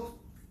unrevealed?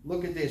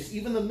 Look at this.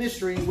 Even the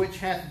mystery which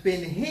hath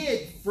been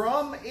hid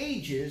from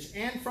ages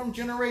and from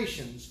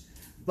generations,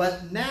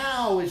 but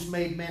now is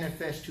made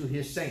manifest to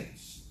his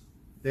saints.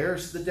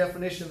 There's the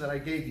definition that I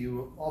gave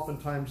you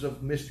oftentimes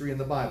of mystery in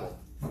the Bible.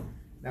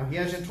 Now he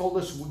hasn't told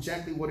us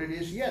exactly what it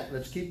is yet.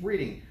 Let's keep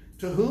reading.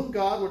 To whom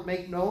God would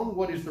make known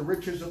what is the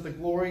riches of the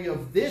glory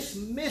of this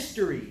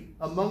mystery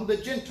among the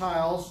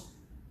Gentiles,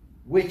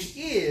 which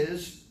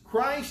is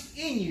Christ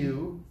in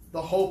you,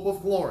 the hope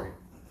of glory.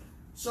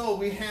 So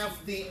we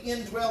have the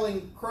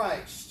indwelling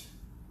Christ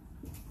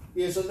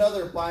is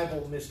another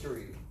Bible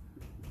mystery.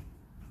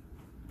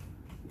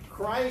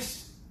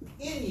 Christ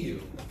in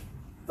you,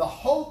 the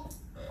hope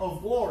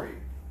of glory.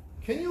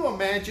 Can you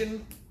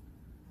imagine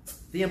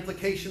the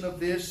implication of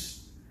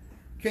this?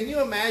 Can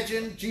you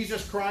imagine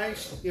Jesus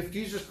Christ, if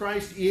Jesus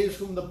Christ is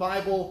whom the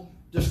Bible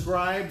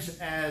describes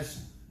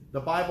as, the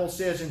Bible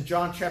says in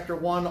John chapter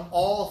 1,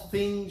 all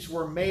things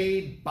were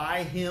made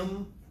by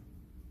him?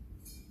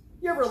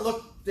 You ever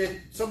looked at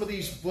some of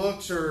these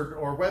books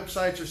or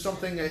websites or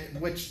something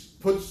which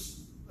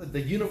puts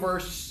the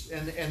universe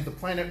and the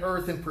planet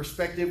Earth in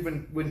perspective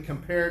when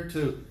compared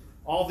to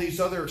all these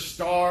other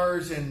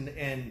stars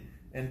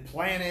and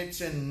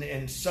planets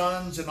and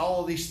suns and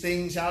all of these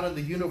things out in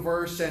the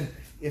universe? And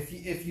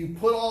if you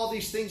put all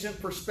these things in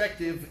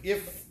perspective,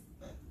 if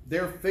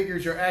their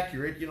figures are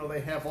accurate, you know,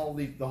 they have all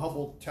the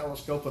Hubble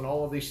telescope and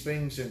all of these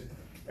things,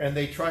 and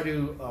they try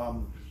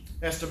to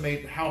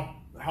estimate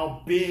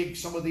how big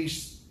some of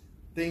these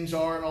things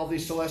are and all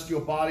these celestial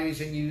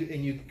bodies, and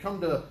you come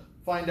to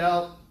find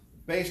out,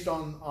 based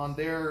on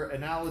their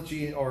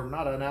analogy, or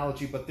not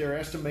analogy, but their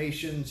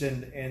estimations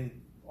and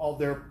all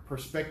their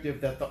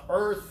perspective, that the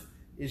earth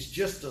is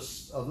just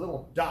a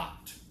little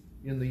dot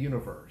in the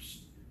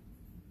universe.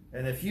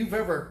 And if you've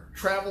ever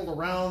traveled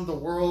around the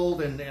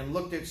world and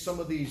looked at some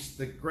of the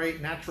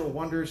great natural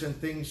wonders and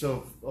things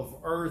of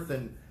Earth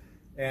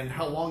and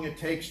how long it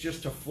takes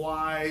just to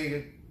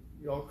fly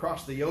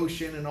across the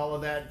ocean and all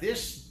of that,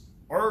 this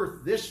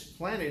Earth, this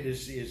planet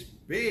is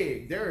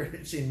big.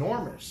 It's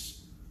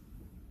enormous.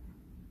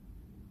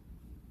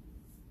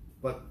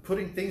 But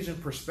putting things in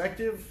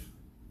perspective,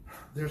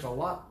 there's a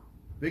lot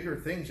bigger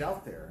things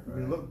out there. I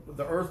mean, look,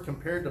 the Earth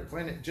compared to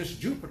planet just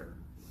Jupiter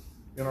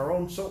in our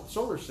own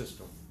solar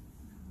system,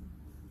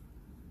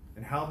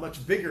 and how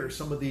much bigger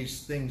some of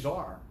these things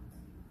are.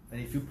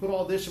 And if you put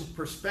all this in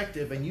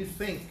perspective and you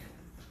think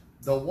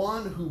the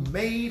one who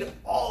made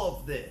all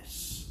of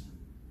this,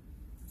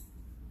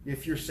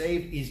 if you're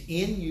saved, is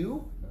in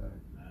you,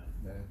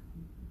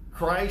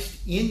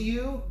 Christ in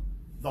you,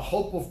 the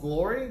hope of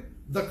glory,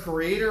 the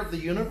creator of the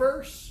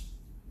universe,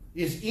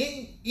 is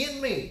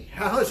in me.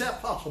 How is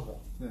that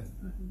possible?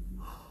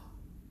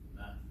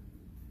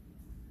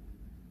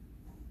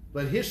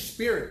 But his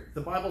Spirit,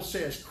 the Bible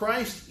says,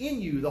 Christ in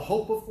you, the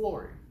hope of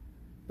glory.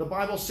 The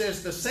Bible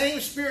says the same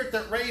Spirit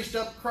that raised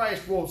up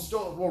Christ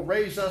will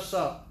raise us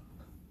up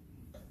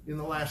in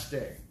the last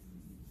day.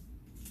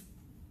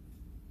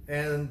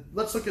 And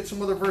let's look at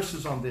some other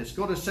verses on this.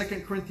 Go to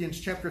 2 Corinthians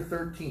chapter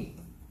 13.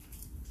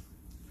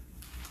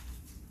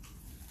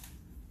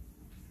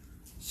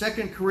 2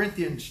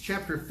 Corinthians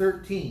chapter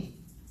 13.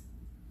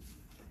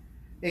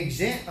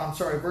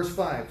 Verse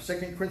 5.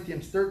 2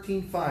 Corinthians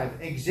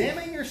 13:5.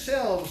 Examine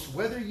yourselves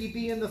whether ye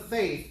be in the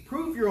faith.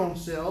 Prove your own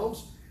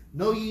selves.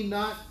 Know ye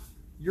not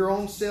your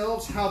own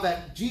selves how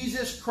that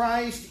Jesus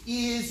Christ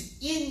is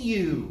in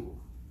you,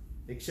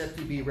 except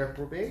ye be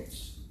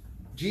reprobates?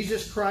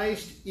 Jesus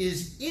Christ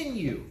is in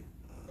you.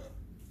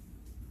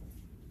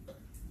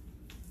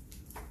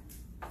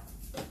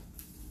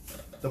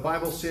 The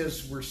Bible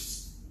says we're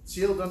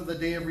sealed unto the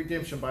day of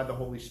redemption by the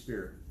Holy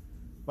Spirit.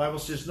 The Bible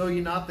says, know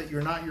ye not that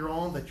you're not your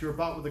own, that you're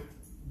bought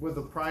with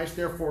a price,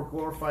 therefore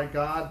glorify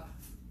God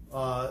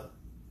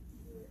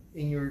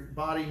in your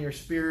body and your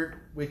spirit,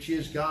 which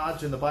is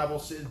God's. And the Bible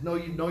says, know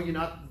ye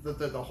not that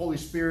the Holy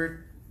Spirit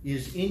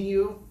is in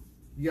you.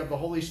 You have the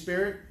Holy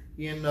Spirit.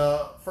 In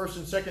 1st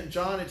and 2nd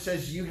John, it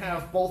says you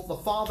have both the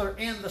Father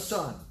and the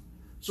Son.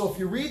 So if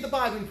you read the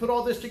Bible and put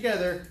all this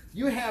together,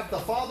 you have the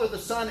Father, the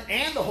Son,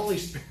 and the Holy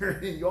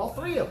Spirit in you, all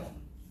three of them,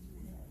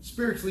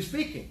 spiritually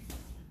speaking.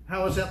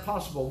 How is that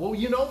possible? Well,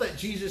 you know that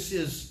Jesus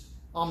is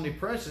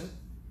omnipresent.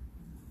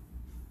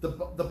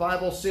 The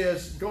Bible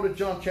says, go to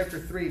John chapter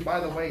 3. By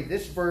the way,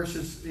 this verse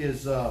is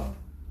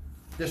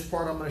this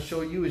part I'm going to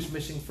show you is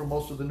missing from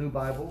most of the new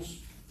Bibles.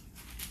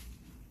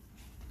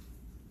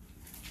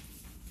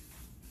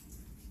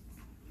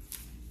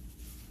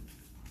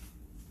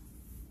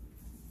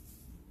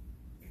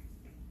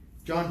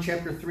 John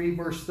chapter 3,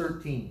 verse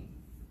 13.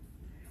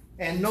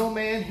 And no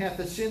man hath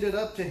ascended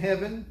up to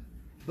heaven,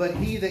 but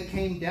he that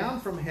came down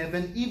from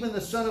heaven, even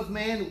the Son of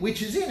Man,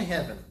 which is in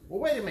heaven.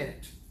 Well, wait a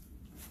minute.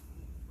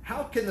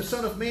 How can the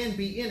Son of Man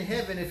be in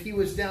heaven if he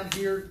was down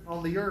here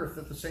on the earth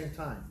at the same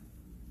time?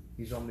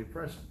 He's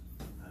omnipresent.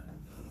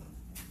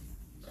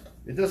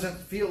 It doesn't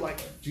feel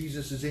like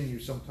Jesus is in you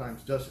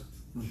sometimes, does it?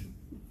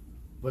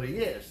 But he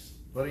is.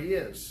 But he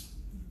is.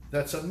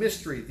 That's a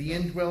mystery, the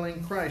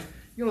indwelling Christ.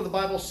 You know, the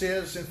Bible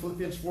says in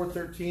Philippians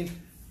 4:13,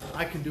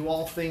 I can do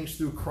all things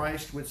through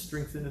Christ which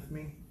strengtheneth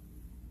me.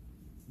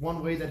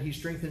 One way that he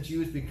strengthens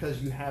you is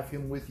because you have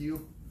him with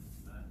you.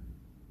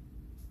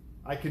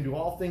 I can do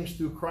all things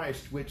through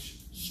Christ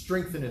which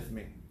strengtheneth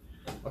me.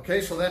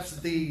 Okay, so that's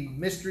the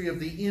mystery of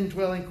the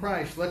indwelling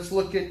Christ. Let's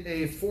look at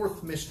a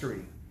fourth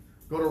mystery.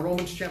 Go to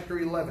Romans chapter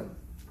 11.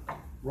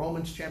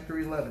 Romans chapter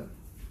 11.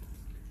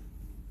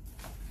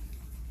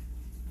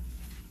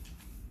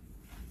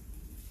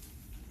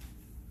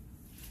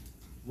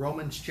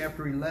 Romans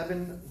chapter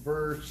 11,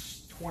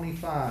 verse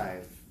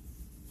 25.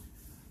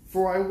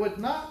 For I would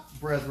not,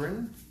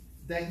 brethren,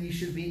 that ye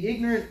should be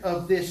ignorant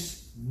of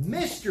this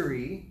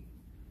mystery,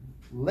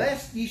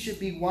 lest ye should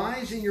be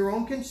wise in your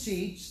own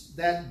conceits,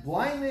 that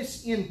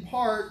blindness in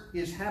part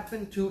is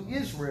happened to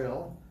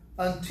Israel,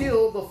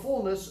 until the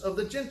fullness of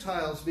the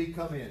Gentiles be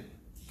come in.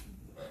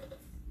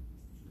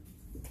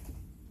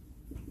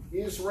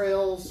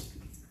 Israel's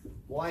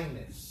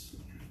blindness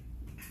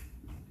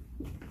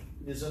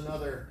is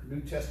another New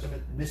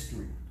Testament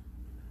mystery.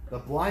 The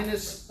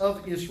blindness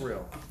of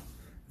Israel.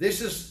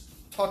 This is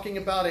talking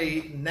about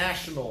a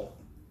national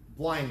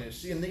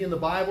blindness. In the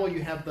Bible,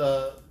 you have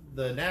the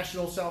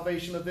national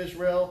salvation of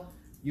Israel.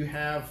 You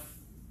have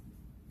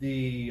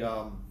the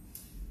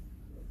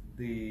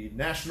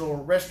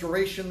national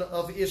restoration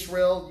of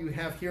Israel. You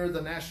have here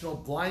the national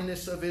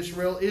blindness of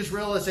Israel.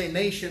 Israel as a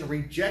nation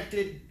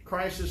rejected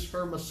Christ as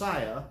her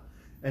Messiah,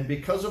 and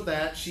because of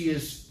that, she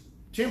is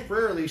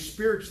temporarily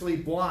spiritually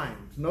blind.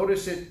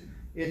 Notice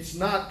it's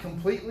not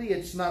completely,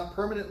 it's not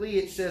permanently.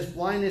 It says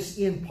blindness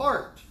in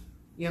part,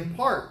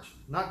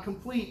 not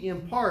complete,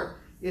 in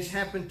part, is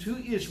happened to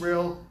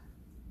Israel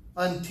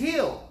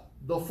until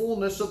the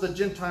fullness of the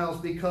Gentiles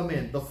be come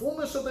in. The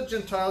fullness of the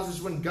Gentiles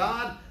is when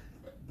God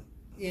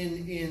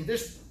in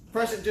this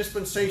present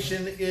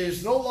dispensation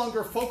is no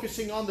longer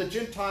focusing on the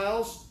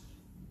Gentiles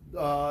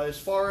as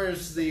far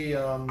as the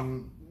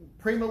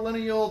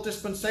premillennial,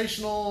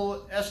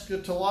 dispensational,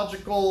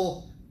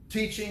 eschatological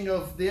teaching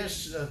of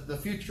this, the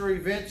future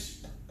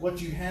events.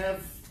 What you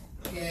have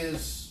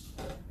is,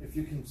 if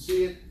you can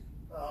see it,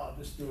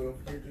 just do it over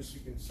here just so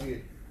you can see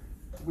it.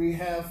 We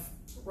have,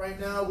 right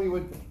now we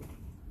would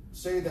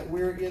say that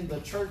we're in the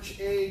church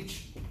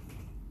age,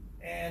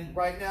 and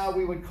right now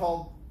we would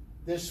call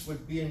this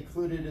would be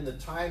included in the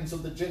times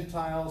of the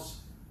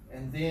Gentiles,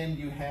 and then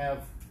you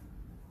have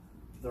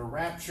the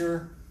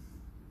rapture,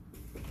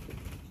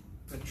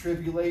 the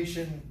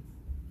tribulation,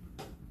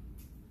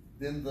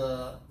 then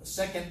the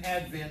second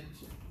advent,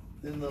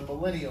 then the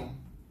millennium.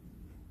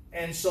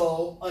 And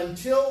so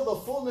until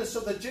the fullness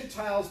of the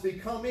Gentiles be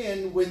come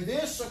in, when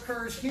this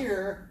occurs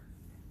here,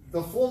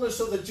 the fullness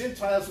of the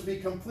Gentiles will be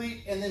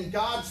complete, and then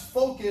God's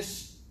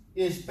focus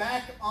is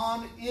back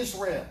on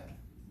Israel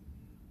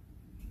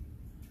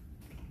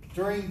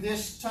during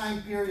this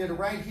time period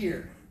right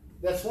here.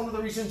 That's one of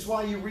the reasons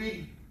why you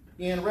read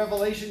in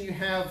Revelation you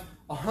have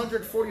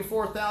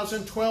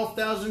 144,000,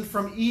 12,000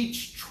 from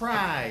each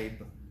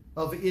tribe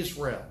of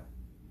Israel.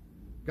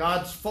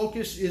 God's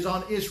focus is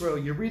on Israel.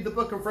 You read the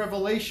book of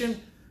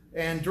Revelation,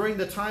 and during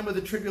the time of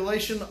the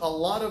tribulation, a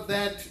lot of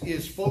that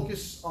is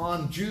focused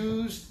on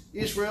Jews,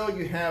 Israel.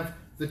 You have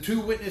the two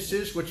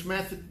witnesses which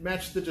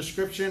match the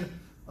description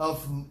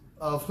of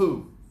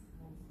who?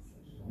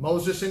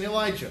 Moses and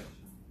Elijah.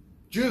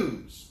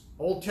 Jews,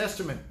 Old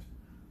Testament.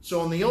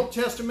 So in the Old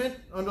Testament,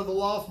 under the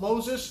law of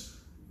Moses,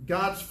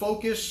 God's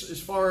focus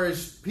as far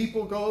as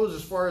people goes,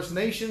 as far as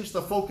nations,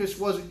 the focus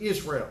was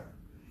Israel.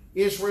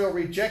 Israel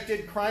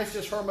rejected Christ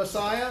as her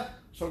Messiah,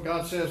 so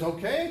God says,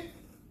 okay,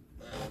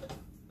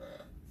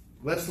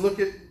 let's look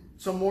at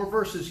some more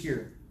verses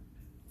here,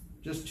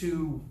 just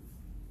to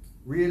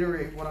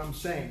reiterate what I'm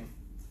saying.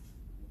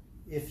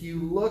 If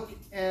you look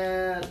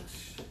at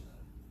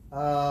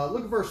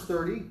verse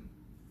 30,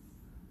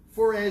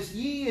 for as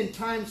ye in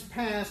times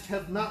past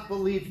have not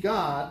believed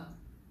God,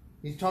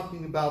 he's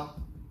talking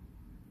about,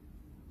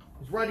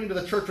 he's writing to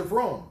the Church of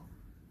Rome.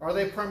 Are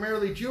they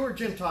primarily Jew or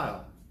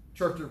Gentile?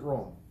 Church of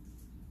Rome.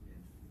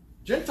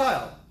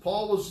 Gentile.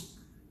 Paul was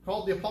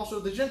called the apostle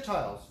of the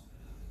Gentiles.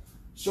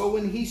 So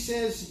when he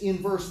says in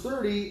verse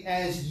 30,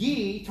 as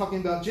ye, talking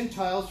about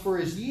Gentiles, for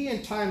as ye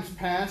in times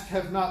past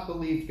have not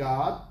believed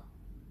God,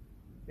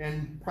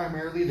 and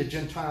primarily the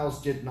Gentiles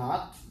did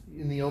not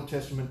in the Old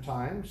Testament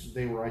times,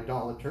 they were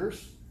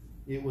idolaters.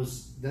 It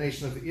was the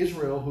nation of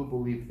Israel who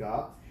believed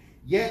God,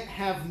 yet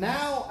have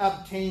now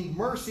obtained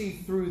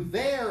mercy through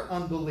their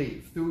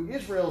unbelief, through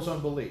Israel's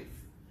unbelief.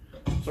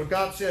 So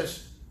God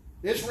says,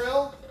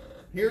 Israel,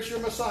 here's your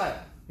Messiah.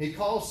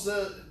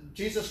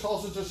 Jesus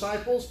calls his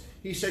disciples.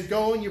 He said,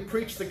 go and you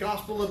preach the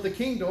gospel of the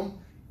kingdom.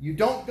 You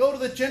don't go to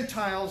the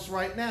Gentiles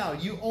right now.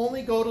 You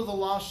only go to the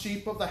lost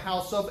sheep of the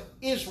house of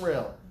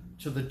Israel.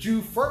 To the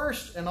Jew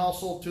first and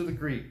also to the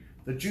Greek.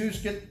 The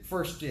Jews get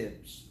first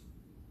dibs.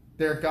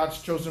 They're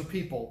God's chosen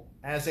people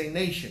as a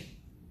nation.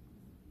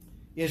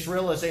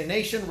 Israel as a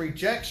nation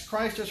rejects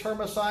Christ as her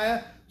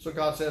Messiah. So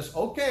God says,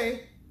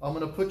 okay, I'm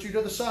going to put you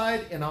to the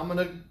side and I'm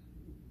going to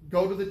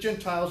go to the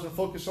Gentiles and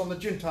focus on the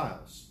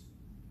Gentiles.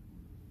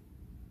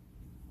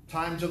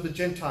 Times of the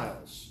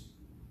Gentiles.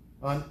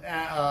 When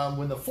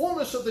the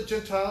fullness of the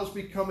Gentiles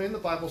become in, the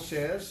Bible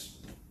says,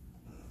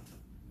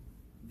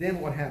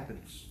 then what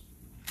happens?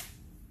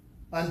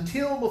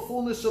 Until the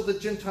fullness of the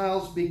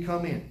Gentiles be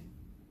come in.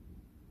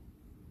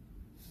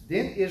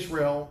 Then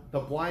Israel,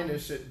 the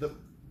blindness, the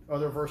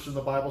other verse in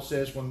the Bible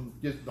says, when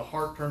the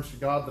heart turns to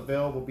God, the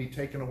veil will be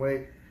taken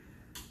away.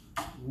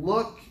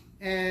 Look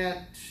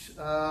at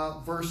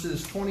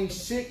verses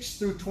 26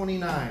 through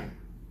 29.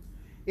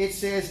 It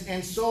says,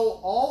 and so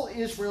all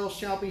Israel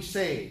shall be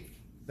saved.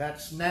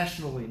 That's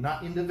nationally,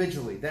 not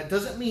individually. That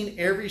doesn't mean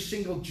every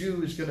single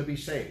Jew is going to be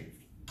saved.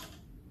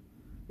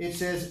 It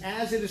says,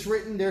 as it is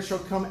written, there shall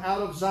come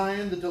out of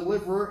Zion the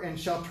deliverer, and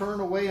shall turn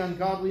away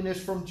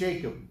ungodliness from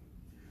Jacob.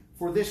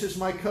 For this is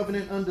my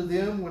covenant unto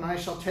them, when I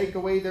shall take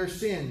away their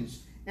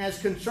sins.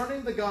 As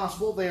concerning the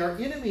gospel, they are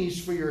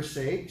enemies for your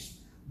sakes,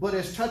 but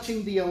as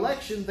touching the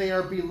election, they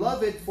are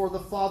beloved for the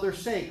Father's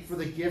sake, for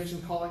the gifts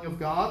and calling of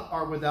God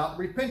are without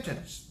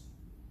repentance.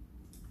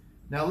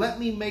 Now let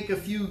me make a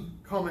few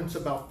comments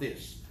about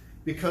this,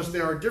 because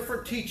there are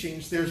different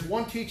teachings. There's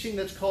one teaching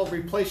that's called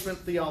replacement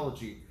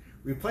theology.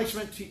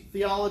 Replacement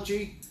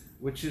theology,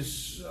 which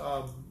is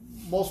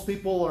most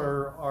people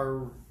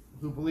are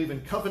who believe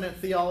in covenant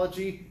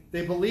theology,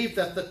 they believe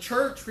that the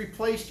church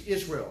replaced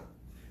Israel.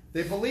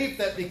 They believe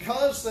that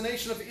because the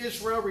nation of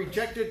Israel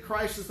rejected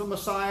Christ as the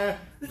Messiah,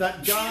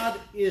 that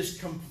God is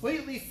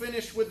completely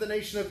finished with the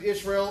nation of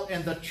Israel,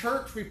 and the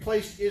church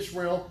replaced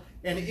Israel,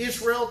 and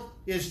Israel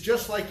is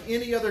just like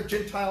any other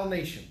Gentile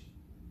nation.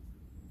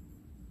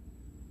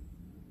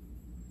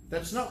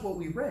 That's not what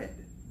we read.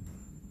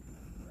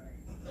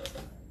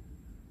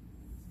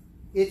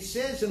 It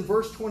says in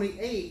verse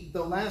 28,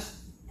 the last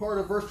part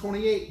of verse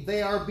 28,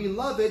 they are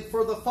beloved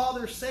for the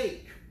Father's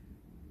sake.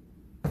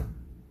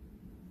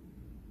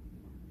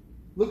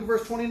 Look at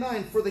verse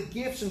 29. For the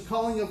gifts and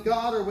calling of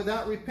God are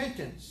without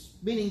repentance.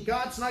 Meaning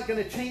God's not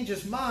going to change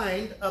his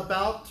mind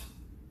about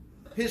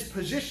his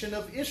position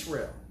of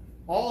Israel.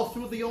 All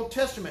through the Old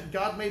Testament,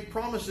 God made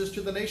promises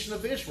to the nation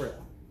of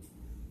Israel.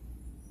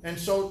 And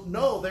so,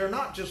 no, they're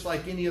not just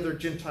like any other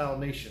Gentile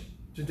nation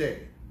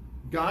today.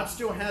 God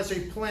still has a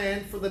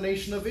plan for the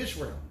nation of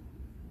Israel.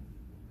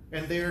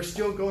 And they are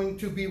still going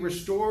to be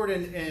restored.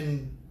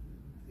 And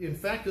in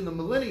fact, in the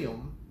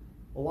millennium,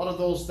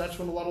 that's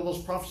when a lot of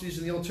those prophecies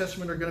in the Old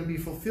Testament are going to be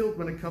fulfilled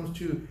when it comes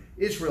to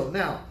Israel.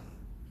 Now,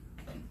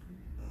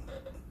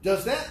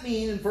 does that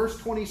mean in verse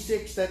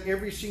 26 that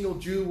every single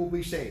Jew will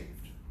be saved?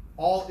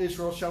 All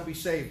Israel shall be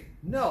saved?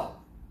 No.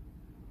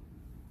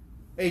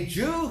 A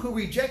Jew who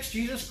rejects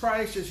Jesus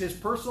Christ as his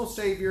personal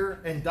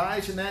Savior and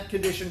dies in that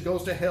condition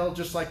goes to hell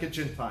just like a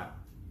Gentile.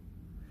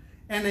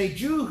 And a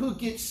Jew who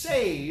gets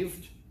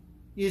saved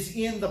is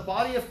in the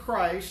body of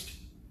Christ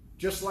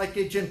just like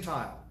a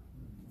Gentile.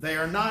 They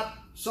are not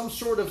some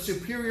sort of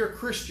superior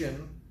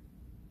Christian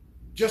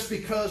just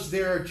because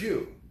they're a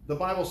Jew. The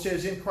Bible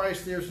says in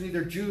Christ there's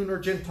neither Jew nor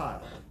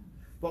Gentile.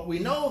 But we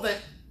know that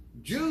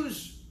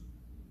Jews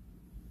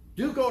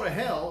do go to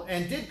hell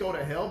and did go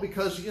to hell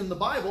because in the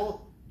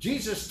Bible,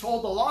 Jesus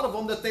told a lot of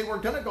them that they were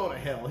going to go to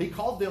hell. He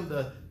called them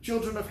the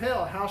children of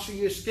hell. How shall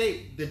you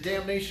escape the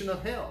damnation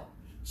of hell?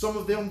 Some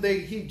of them,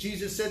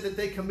 Jesus said that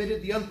they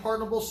committed the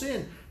unpardonable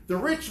sin. The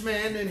rich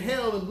man in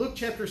hell in Luke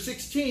chapter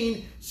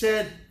 16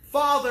 said,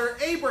 Father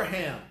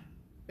Abraham.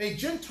 A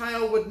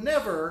Gentile would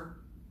never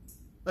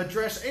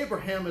address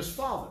Abraham as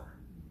father.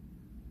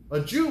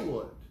 A Jew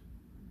would.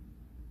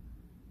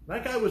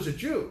 That guy was a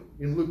Jew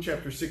in Luke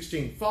chapter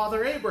 16.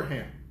 Father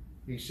Abraham,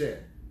 he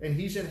said. And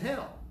he's in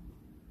hell.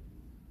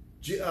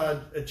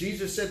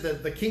 Jesus said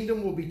that the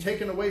kingdom will be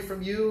taken away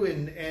from you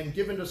and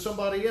given to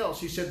somebody else.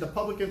 He said the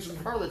publicans and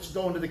harlots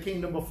go into the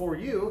kingdom before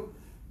you.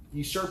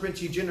 Ye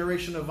serpents, ye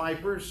generation of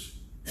vipers.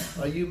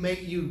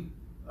 You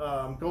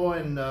go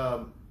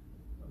and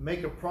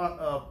make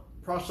a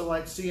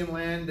proselyte see in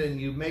land, and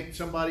you make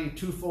somebody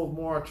twofold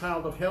more a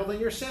child of hell than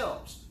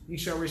yourselves. Ye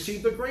shall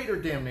receive the greater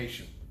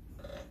damnation.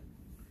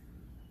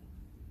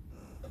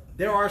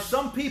 There are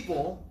some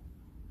people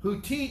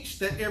who teach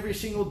that every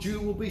single Jew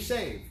will be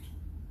saved.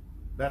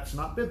 That's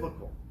not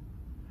biblical.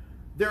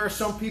 There are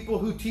some people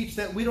who teach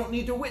that we don't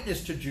need to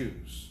witness to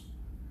Jews.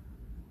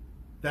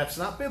 That's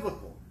not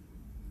biblical.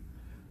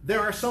 There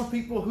are some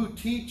people who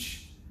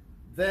teach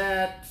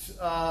that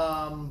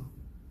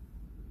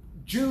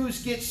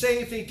Jews get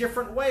saved a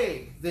different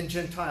way than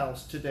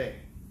Gentiles today.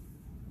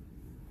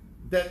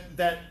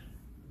 That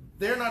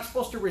they're not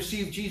supposed to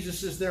receive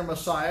Jesus as their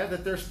Messiah,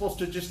 that they're supposed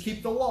to just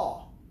keep the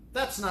law.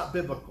 That's not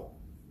biblical.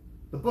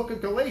 The book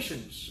of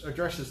Galatians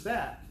addresses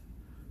that.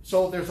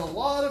 So there's a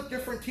lot of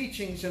different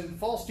teachings and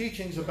false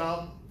teachings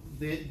about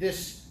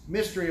this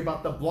mystery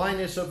about the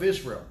blindness of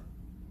Israel.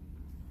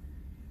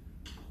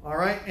 All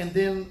right, and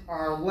then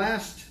our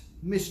last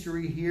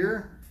mystery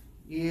here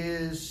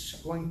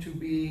is going to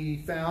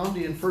be found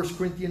in 1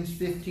 Corinthians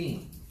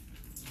 15.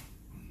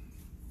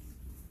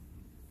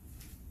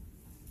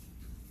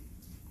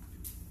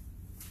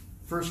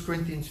 1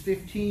 Corinthians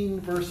 15,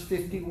 verse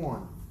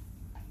 51.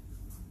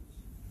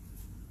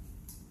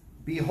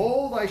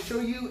 Behold, I show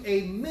you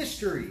a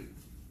mystery.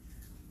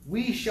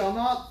 We shall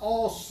not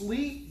all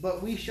sleep,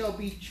 but we shall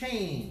be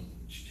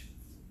changed.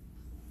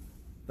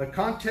 The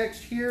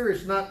context here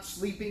is not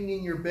sleeping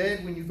in your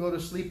bed when you go to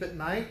sleep at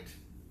night.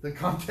 The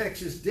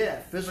context is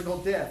death, physical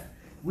death.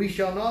 We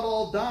shall not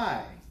all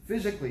die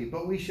physically,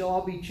 but we shall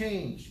all be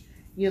changed.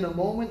 In a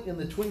moment, in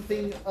the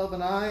twinkling of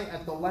an eye,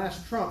 at the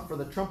last trump, for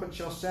the trumpet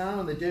shall sound,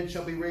 and the dead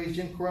shall be raised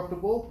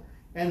incorruptible,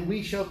 and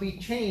we shall be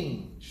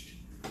changed.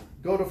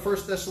 Go to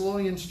 1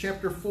 Thessalonians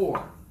chapter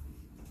 4.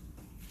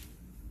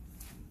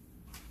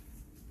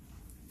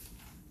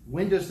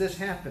 When does this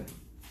happen?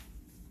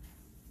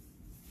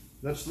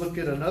 Let's look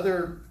at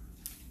another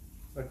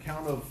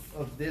account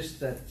of this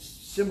that's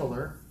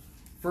similar.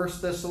 1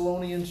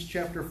 Thessalonians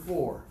chapter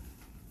 4.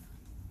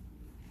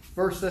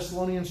 1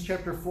 Thessalonians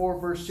chapter 4,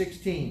 verse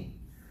 16.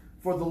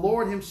 For the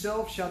Lord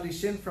himself shall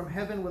descend from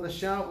heaven with a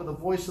shout, with the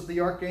voice of the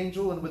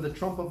archangel, and with the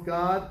trump of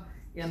God.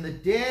 And the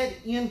dead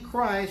in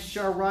Christ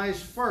shall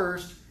rise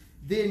first.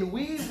 Then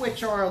we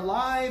which are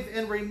alive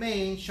and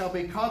remain shall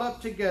be caught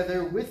up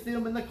together with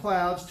them in the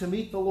clouds to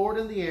meet the Lord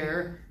in the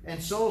air.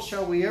 And so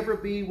shall we ever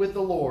be with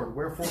the Lord.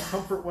 Wherefore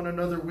comfort one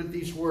another with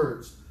these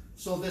words.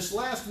 So this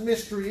last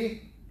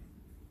mystery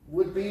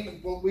would be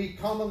what we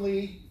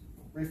commonly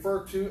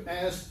refer to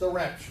as the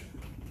rapture.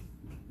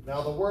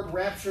 Now the word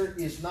rapture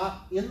is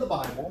not in the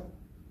Bible,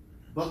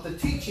 but the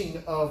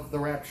teaching of the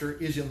rapture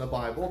is in the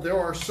Bible. There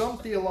are some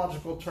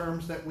theological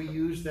terms that we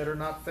use that are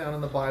not found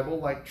in the Bible,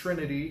 like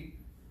Trinity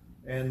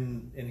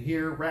and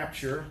here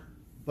rapture.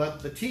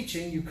 But the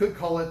teaching, you could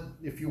call it,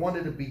 if you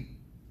wanted to be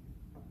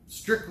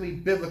strictly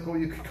biblical,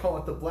 you could call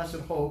it the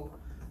blessed hope.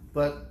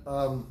 But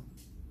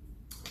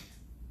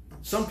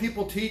some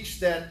people teach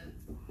that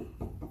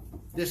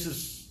this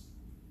is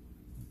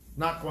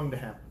not going to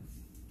happen.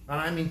 And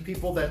I mean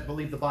people that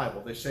believe the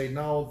Bible. They say,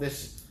 no,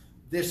 this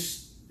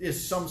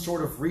is some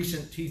sort of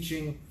recent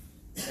teaching,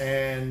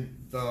 and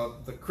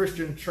the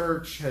Christian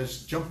church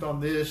has jumped on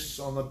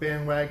the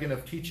bandwagon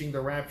of teaching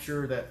the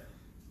rapture, that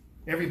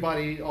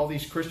everybody, all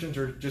these Christians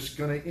are just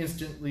going to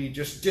instantly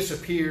just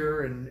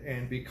disappear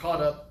and be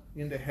caught up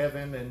into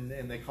heaven,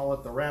 and they call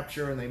it the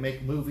rapture, and they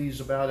make movies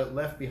about it,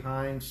 Left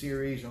Behind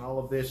series and all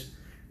of this.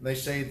 And they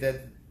say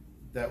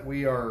that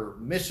we are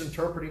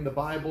misinterpreting the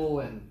Bible,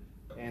 and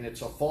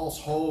it's a false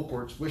hope,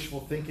 or it's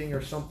wishful thinking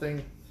or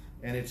something,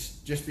 and it's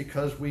just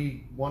because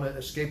we want to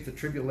escape the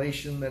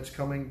tribulation that's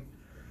coming.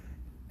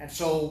 And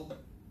so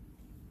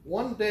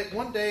one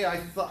day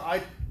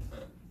I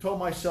told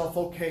myself,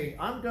 okay,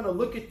 I'm going to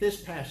look at this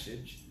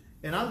passage,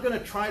 and I'm going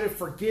to try to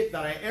forget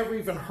that I ever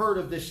even heard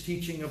of this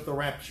teaching of the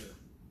rapture.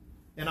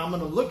 And I'm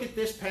going to look at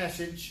this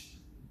passage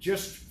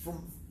just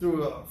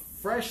through a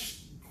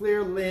fresh,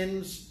 clear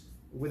lens,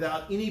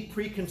 without any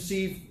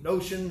preconceived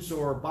notions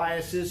or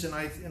biases. And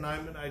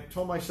I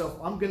told myself,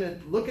 I'm going to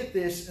look at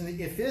this, and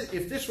if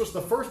this was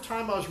the first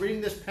time I was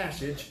reading this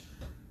passage,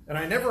 and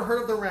I never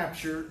heard of the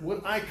rapture,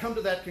 would I come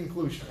to that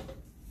conclusion?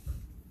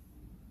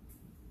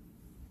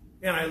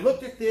 And I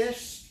looked at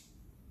this,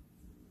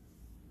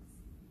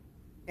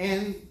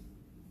 and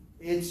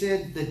it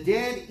said, the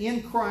dead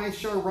in Christ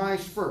shall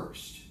rise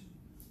first.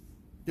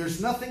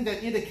 There's nothing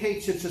that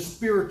indicates it's a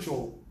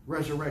spiritual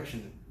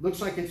resurrection. It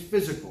looks like it's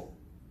physical.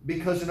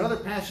 Because in other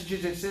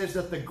passages it says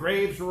that the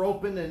graves are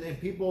open,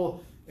 and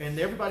people, and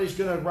everybody's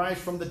going to rise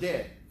from the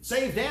dead,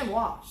 saved and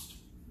lost.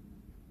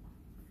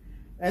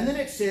 And then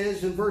it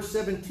says in verse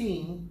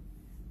 17,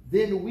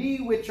 then we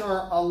which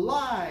are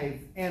alive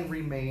and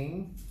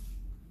remain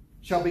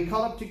shall be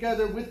caught up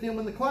together with them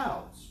in the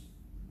clouds.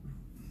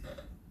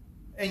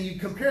 And you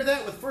compare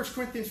that with 1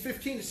 Corinthians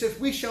 15, it says,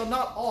 we shall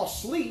not all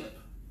sleep,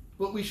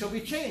 but we shall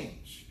be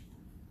changed.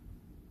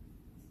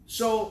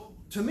 So,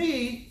 to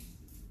me,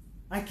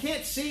 I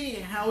can't see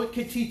how it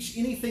could teach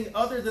anything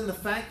other than the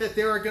fact that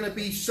there are going to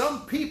be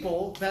some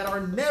people that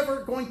are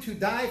never going to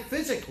die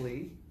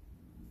physically,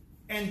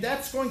 and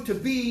that's going to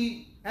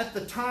be at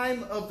the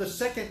time of the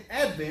second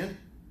advent,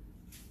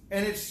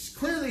 and it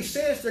clearly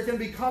says they're going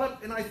to be caught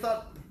up. And I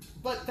thought,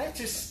 but that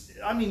just,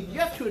 I mean, you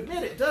have to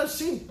admit, it does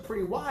seem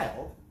pretty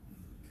wild.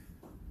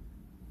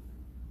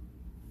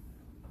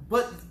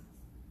 But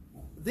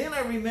then I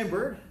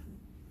remembered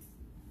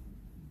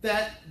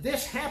that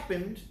this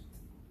happened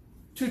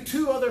to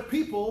two other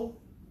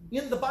people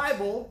in the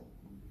Bible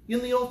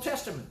in the Old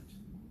Testament.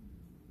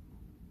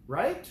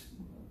 Right?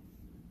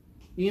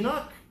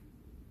 Enoch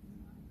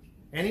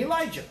and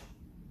Elijah.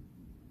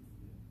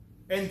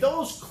 And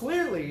those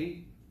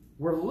clearly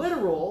were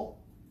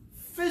literal,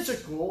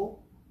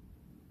 physical,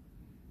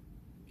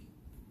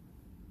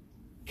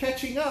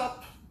 catching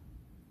up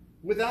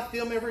without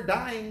them ever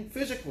dying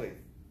physically.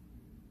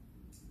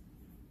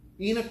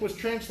 Enoch was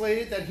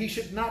translated that he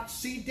should not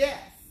see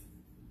death.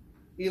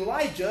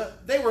 Elijah,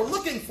 they were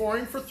looking for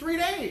him for 3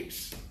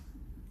 days.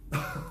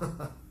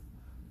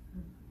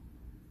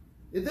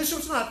 This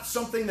was not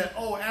something that,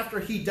 after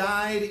he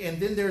died, and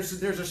then there's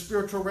a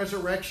spiritual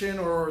resurrection,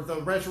 or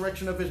the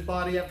resurrection of his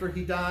body after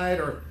he died,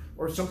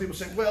 or some people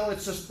say, well,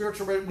 it's a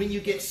spiritual, when you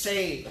get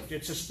saved,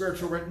 it's a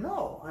spiritual,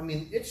 no, I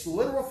mean, it's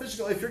literal,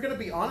 physical. If you're going to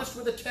be honest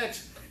with the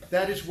text,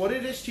 that is what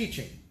it is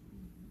teaching.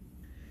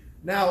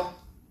 Now,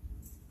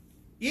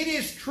 it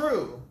is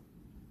true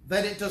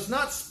that it does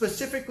not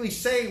specifically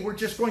say we're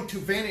just going to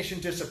vanish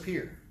and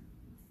disappear.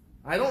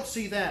 I don't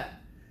see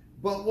that.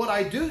 But what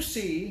I do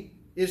see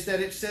is that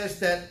it says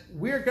that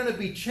we're going to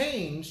be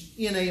changed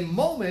in a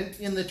moment,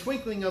 in the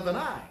twinkling of an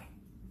eye.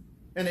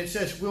 And it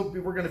says we're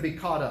going to be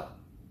caught up.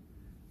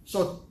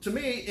 So to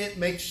me, it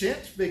makes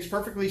sense, makes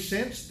perfectly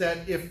sense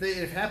that if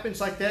it happens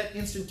like that,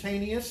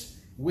 instantaneous,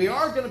 we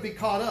are going to be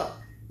caught up.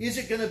 Is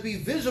it going to be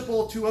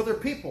visible to other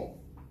people?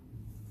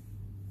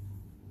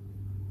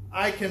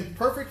 I can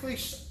perfectly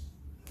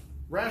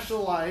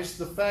rationalize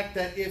the fact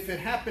that if it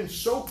happens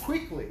so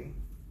quickly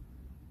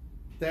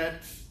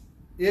that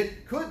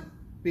it could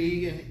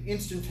be an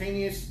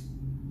instantaneous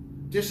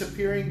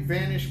disappearing,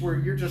 vanish, where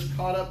you're just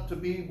caught up to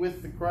be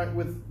with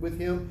with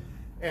him.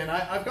 And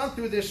I've gone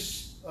through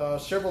this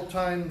several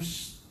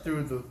times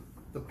through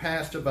the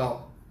past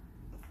about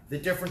the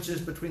differences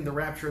between the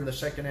rapture and the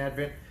second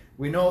advent.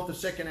 We know at the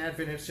second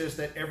advent it says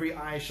that every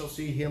eye shall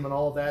see him and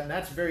all of that, and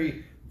that's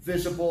very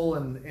visible,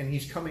 and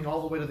he's coming all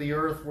the way to the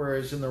earth,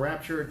 whereas in the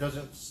rapture it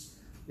doesn't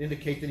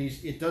indicate that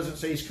it doesn't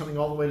say he's coming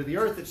all the way to the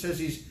earth. It says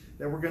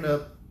that we're going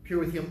to appear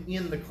with him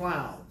in the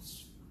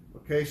clouds.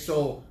 Okay,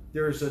 so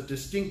there's a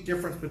distinct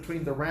difference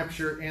between the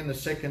rapture and the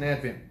second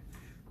advent.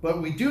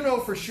 But we do know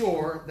for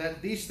sure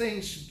that these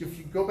things, if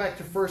you go back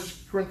to 1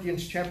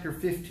 Corinthians chapter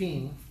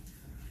 15,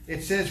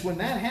 it says when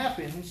that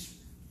happens,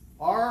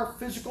 our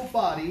physical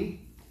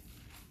body,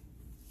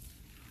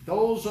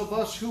 those of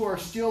us who are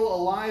still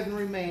alive and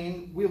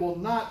remain, we will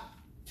not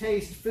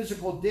taste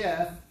physical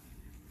death.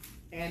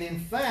 And in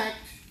fact,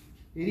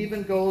 it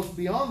even goes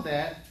beyond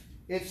that.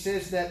 It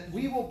says that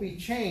we will be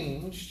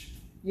changed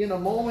in a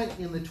moment,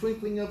 in the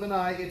twinkling of an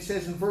eye. It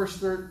says in verse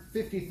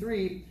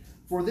 53,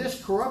 For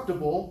this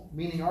corruptible,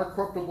 meaning our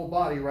corruptible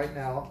body right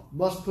now,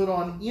 must put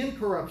on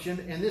incorruption,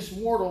 and this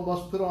mortal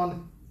must put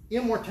on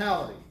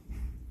immortality.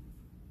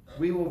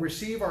 We will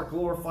receive our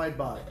glorified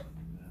body.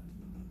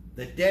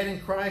 The dead in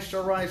Christ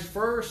shall rise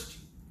first.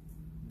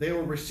 They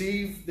will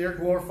receive their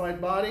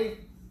glorified body,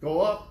 go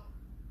up.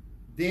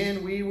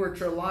 Then we which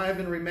are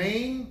alive and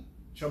remain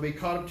shall be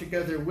caught up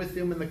together with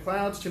them in the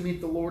clouds to meet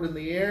the Lord in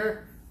the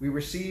air. We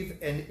receive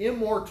an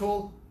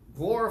immortal,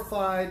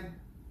 glorified,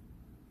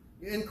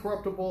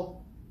 incorruptible,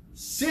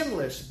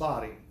 sinless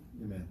body.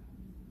 Amen.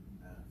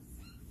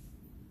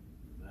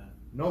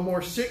 No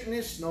more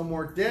sickness, no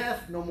more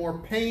death, no more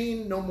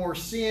pain, no more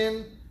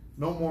sin,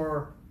 no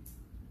more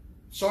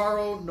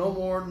sorrow, no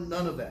more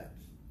none of that.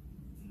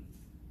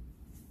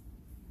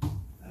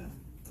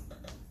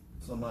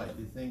 So Mike,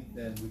 do you think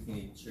then we can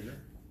eat sugar?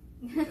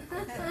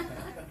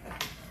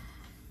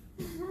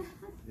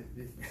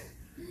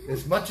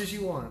 As much as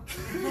you want.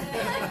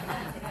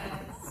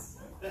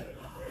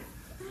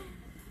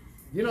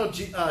 You know,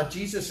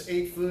 Jesus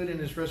ate food in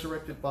his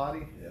resurrected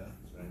body. Yeah.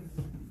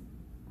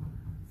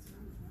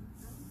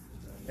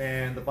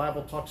 And the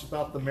Bible talks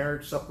about the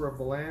marriage supper of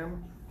the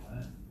Lamb.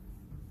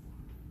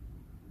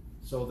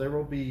 So there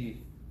will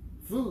be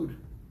food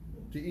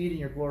to eat in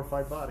your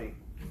glorified body.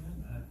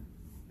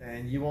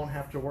 And you won't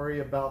have to worry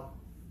about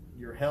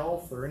your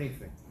health or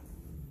anything.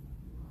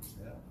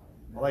 Yeah.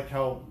 I like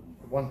how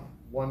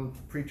one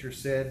preacher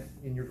said,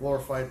 in your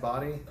glorified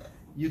body,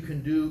 you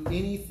can do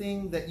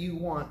anything that you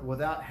want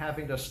without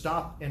having to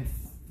stop and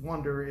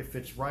wonder if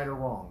it's right or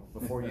wrong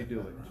before you do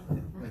it.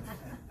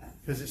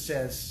 Because it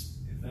says,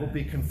 will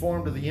be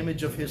conformed to the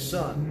image of his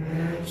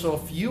Son. So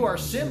if you are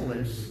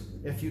sinless,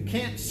 if you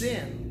can't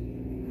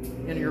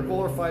sin in your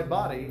glorified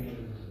body,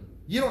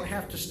 you don't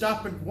have to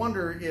stop and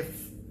wonder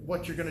if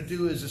what you're going to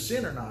do is a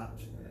sin or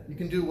not. You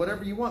can do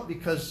whatever you want,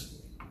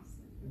 because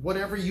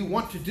whatever you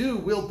want to do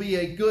will be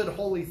a good,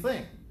 holy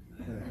thing.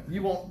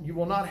 You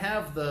will not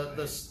have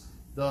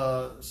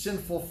the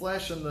sinful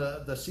flesh and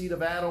the seed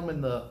of Adam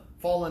and the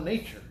fallen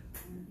nature.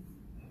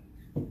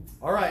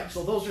 All right,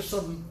 so those are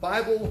some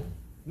Bible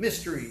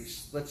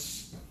mysteries.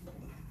 Let's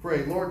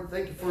pray. Lord,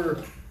 thank you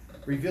for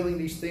revealing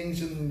these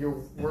things in your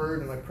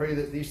word, and I pray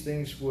that these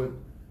things would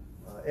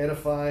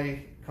edify,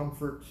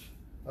 comfort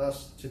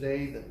us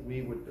today, that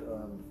we would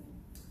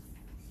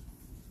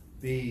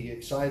be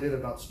excited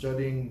about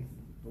studying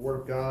the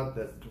Word of God,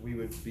 that we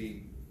would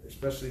be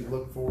especially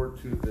look forward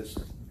to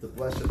the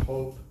blessed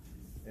hope,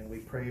 and we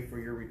pray for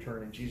your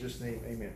return. In Jesus' name, amen.